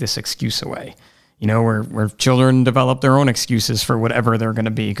can take this excuse away. You know, where children develop their own excuses for whatever they're going to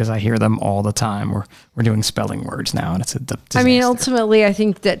be, because I hear them all the time. We're doing spelling words now, and it's a disaster. I mean, ultimately, I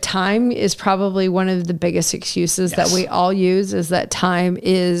think that time is probably one of the biggest excuses that we all use, is that time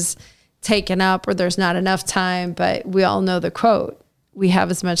is taken up or there's not enough time. But we all know the quote, we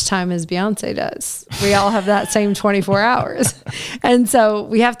have as much time as Beyonce does. We all have that same 24 hours. And so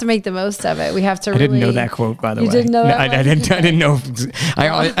we have to make the most of it. We have to really... I didn't know that quote, by the way. You didn't know that? I didn't know.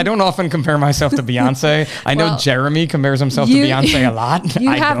 I don't often compare myself to Beyonce. I know Jeremy compares himself to Beyonce a lot. You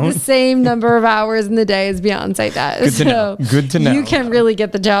have the same number of hours in the day as Beyonce does. Good to know. Good to know. You can really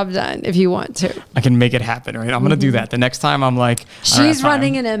get the job done if you want to. I can make it happen, right? I'm going to do that. The next time I'm like... She's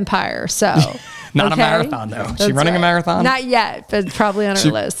running an empire, so... Not a marathon, though. Is she running a marathon? Not yet, but probably on her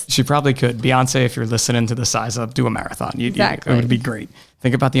list. She probably could. Beyonce, if you're listening to the Size Up, do a marathon. Exactly. It would be great.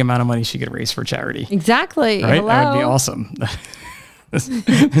 Think about the amount of money she could raise for charity. Exactly. Right? Hello? That would be awesome.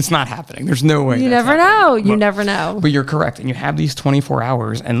 It's not happening. There's no way. You never know. You never know. But you're correct. And you have these 24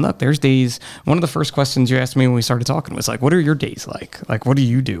 hours. And look, there's days. One of the first questions you asked me when we started talking was like, what are your days like? Like, what do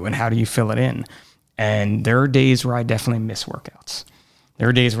you do? And how do you fill it in? And there are days where I definitely miss workouts. There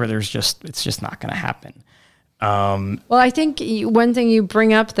are days where it's just not going to happen. Well, I think one thing you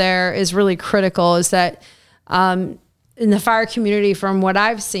bring up there is really critical, is that in the fire community, from what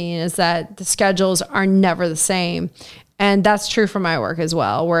I've seen, is that the schedules are never the same. And that's true for my work as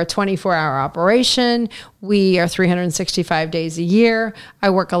well. We're a 24-hour operation. We are 365 days a year. I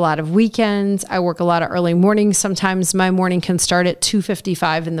work a lot of weekends. I work a lot of early mornings. Sometimes my morning can start at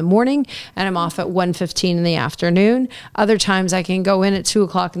 2:55 in the morning and I'm off at 1:15 in the afternoon. Other times I can go in at 2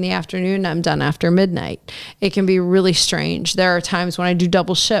 o'clock in the afternoon and I'm done after midnight. It can be really strange. There are times when I do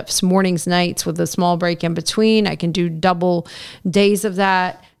double shifts, mornings, nights, with a small break in between. I can do double days of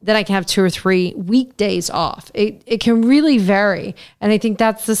that. Then I can have 2 or 3 weekdays off. It can really vary. And I think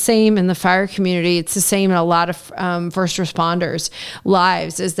that's the same in the fire community. It's the same in a lot of first responders'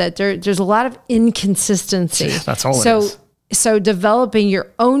 lives, is that there's a lot of inconsistency. That's all it is. So developing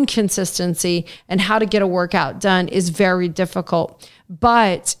your own consistency and how to get a workout done is very difficult.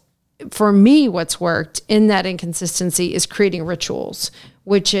 But for me, what's worked in that inconsistency is creating rituals,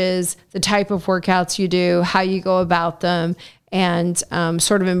 which is the type of workouts you do, how you go about them, and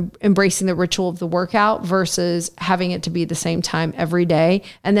sort of embracing the ritual of the workout versus having it to be the same time every day.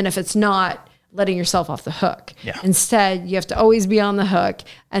 And then if it's not, letting yourself off the hook. Yeah. Instead, you have to always be on the hook.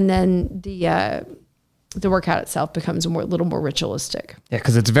 And then the workout itself becomes a little more ritualistic. Yeah,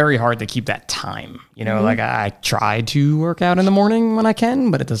 because it's very hard to keep that time. You know, like I try to work out in the morning when I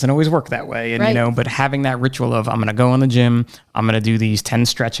can, but it doesn't always work that way. And, you know, but having that ritual of, I'm going to go in the gym, I'm going to do these 10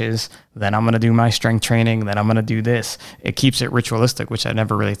 stretches, then I'm going to do my strength training, then I'm going to do this. It keeps it ritualistic, which I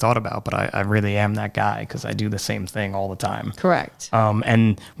never really thought about, but I really am that guy because I do the same thing all the time. Correct.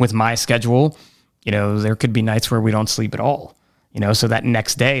 And with my schedule, you know, there could be nights where we don't sleep at all. You know, so that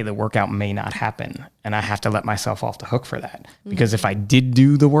next day the workout may not happen and I have to let myself off the hook for that. Because if I did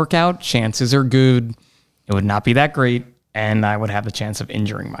do the workout, chances are good it would not be that great and I would have the chance of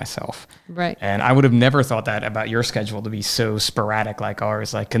injuring myself. Right. And I would have never thought that about your schedule, to be so sporadic like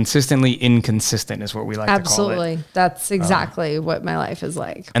ours. Like consistently inconsistent is what we like to call it. Absolutely. That's exactly what my life is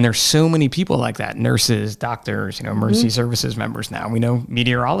like. And there's so many people like that. Nurses, doctors, you know, emergency services members now. We know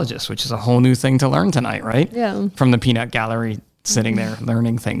meteorologists, which is a whole new thing to learn tonight, right? Yeah. From the peanut gallery, sitting there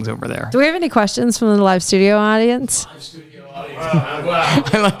learning things over there. Do we have any questions from the live studio audience?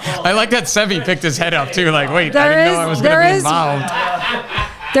 I like that Sevi picked his head up too. Like, wait, I didn't know I was going to be involved.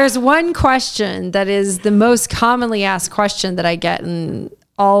 There's one question that is the most commonly asked question that I get in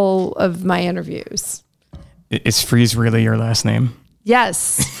all of my interviews. Is Freeze really your last name?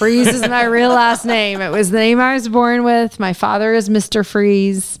 Yes, Freeze is my real last name. It was the name I was born with. My father is Mr.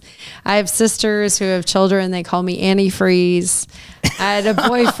 Freeze. I have sisters who have children. They call me Annie Freeze. I had a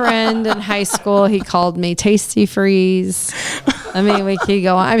boyfriend in high school. He called me Tasty Freeze. I mean, we could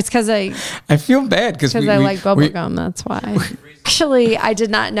go on. It's because I feel bad because I like bubblegum. That's why. Actually, I did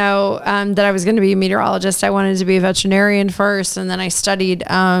not know that I was going to be a meteorologist. I wanted to be a veterinarian first, and then I studied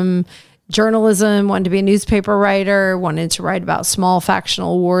journalism, wanted to be a newspaper writer, wanted to write about small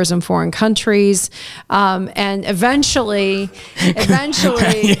factional wars in foreign countries. And eventually,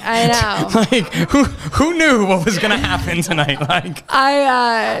 I know. Like, who knew what was going to happen tonight? Like,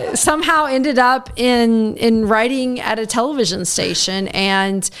 I somehow ended up in writing at a television station,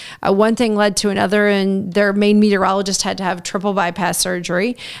 and one thing led to another, and their main meteorologist had to have triple bypass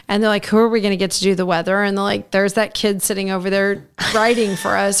surgery. And they're like, who are we going to get to do the weather? And they're like, there's that kid sitting over there writing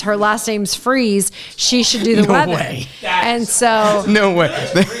for us. Her last name name's Freeze. She should do the No weather. way. And so No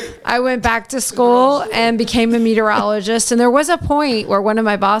way. I went back to school and became a meteorologist. And there was a point where one of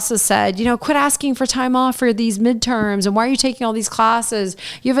my bosses said, quit asking for time off for these midterms. And why are you taking all these classes?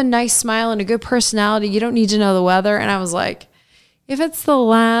 You have a nice smile and a good personality. You don't need to know the weather. And I was like, if it's the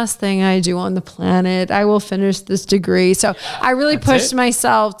last thing I do on the planet, I will finish this degree. So I really pushed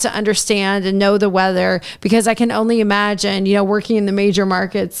myself to understand and know the weather, because I can only imagine, working in the major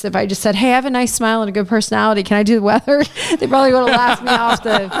markets, if I just said, hey, I have a nice smile and a good personality, can I do the weather? They probably would have laughed me off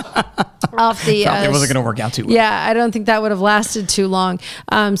the It wasn't going to work out too well. Yeah, I don't think that would have lasted too long.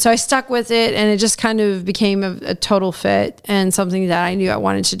 So I stuck with it, and it just kind of became a total fit and something that I knew I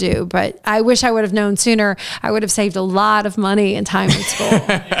wanted to do. But I wish I would have known sooner. I would have saved a lot of money and time in school.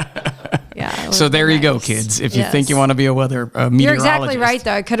 Yeah. So there you go, kids. If you think you want to be a meteorologist. You're exactly right,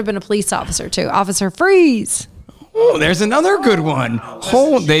 though. I could have been a police officer too. Officer Freeze. Oh, there's another good one.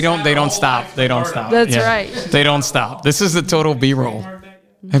 Oh, they don't stop. They don't stop. That's right. They don't stop. This is the total B-roll.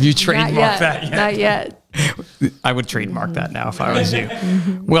 Have you trademarked that yet? Not yet. I would trademark that now if I was you.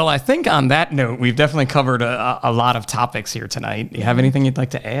 Well, I think on that note, we've definitely covered a lot of topics here tonight. Do you have anything you'd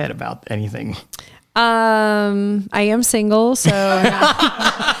like to add about anything? I am single, so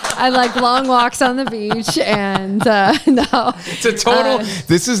I like long walks on the beach, and no. It's a total.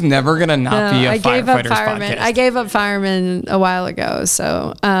 This is never gonna not be a firefighters podcast. I gave up firemen a while ago,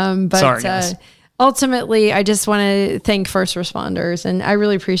 so but sorry, guys. Ultimately, I just want to thank first responders, and I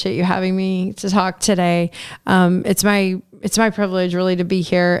really appreciate you having me to talk today. It's my privilege really to be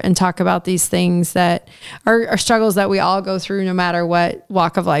here and talk about these things that are struggles that we all go through, no matter what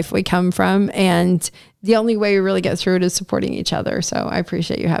walk of life we come from. And the only way we really get through it is supporting each other. So I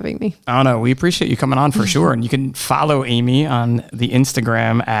appreciate you having me. Oh no, we appreciate you coming on for sure. And you can follow Amy on the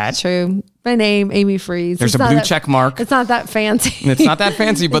Instagram at. True. My name, Amy Freeze. There's a blue check mark. It's not that fancy. It's not that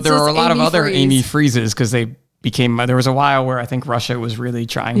fancy, but there are a lot of other Freeze. Amy Freezes, because they became, there was a while where I think Russia was really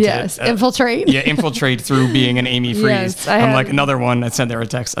trying to infiltrate. Infiltrate through being an Amy Freeze. Yes, I'm like, another one. I sent her a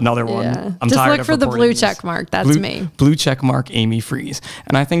text, another one. Yeah. I'm just tired look of for the blue these. check mark. That's me. Blue check mark Amy Freeze.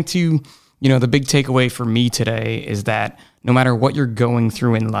 And I think too, the big takeaway for me today is that no matter what you're going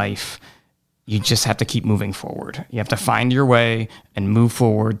through in life, you just have to keep moving forward. You have to find your way and move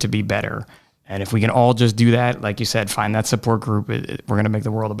forward to be better. And if we can all just do that, like you said, find that support group, we're going to make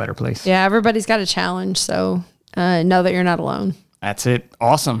the world a better place. Yeah, everybody's got a challenge. So know that you're not alone. That's it.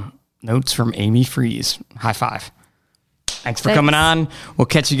 Awesome. Notes from Amy Freeze. High five. Thanks for coming on. We'll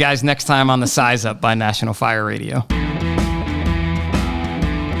catch you guys next time on the Size Up by National Fire Radio.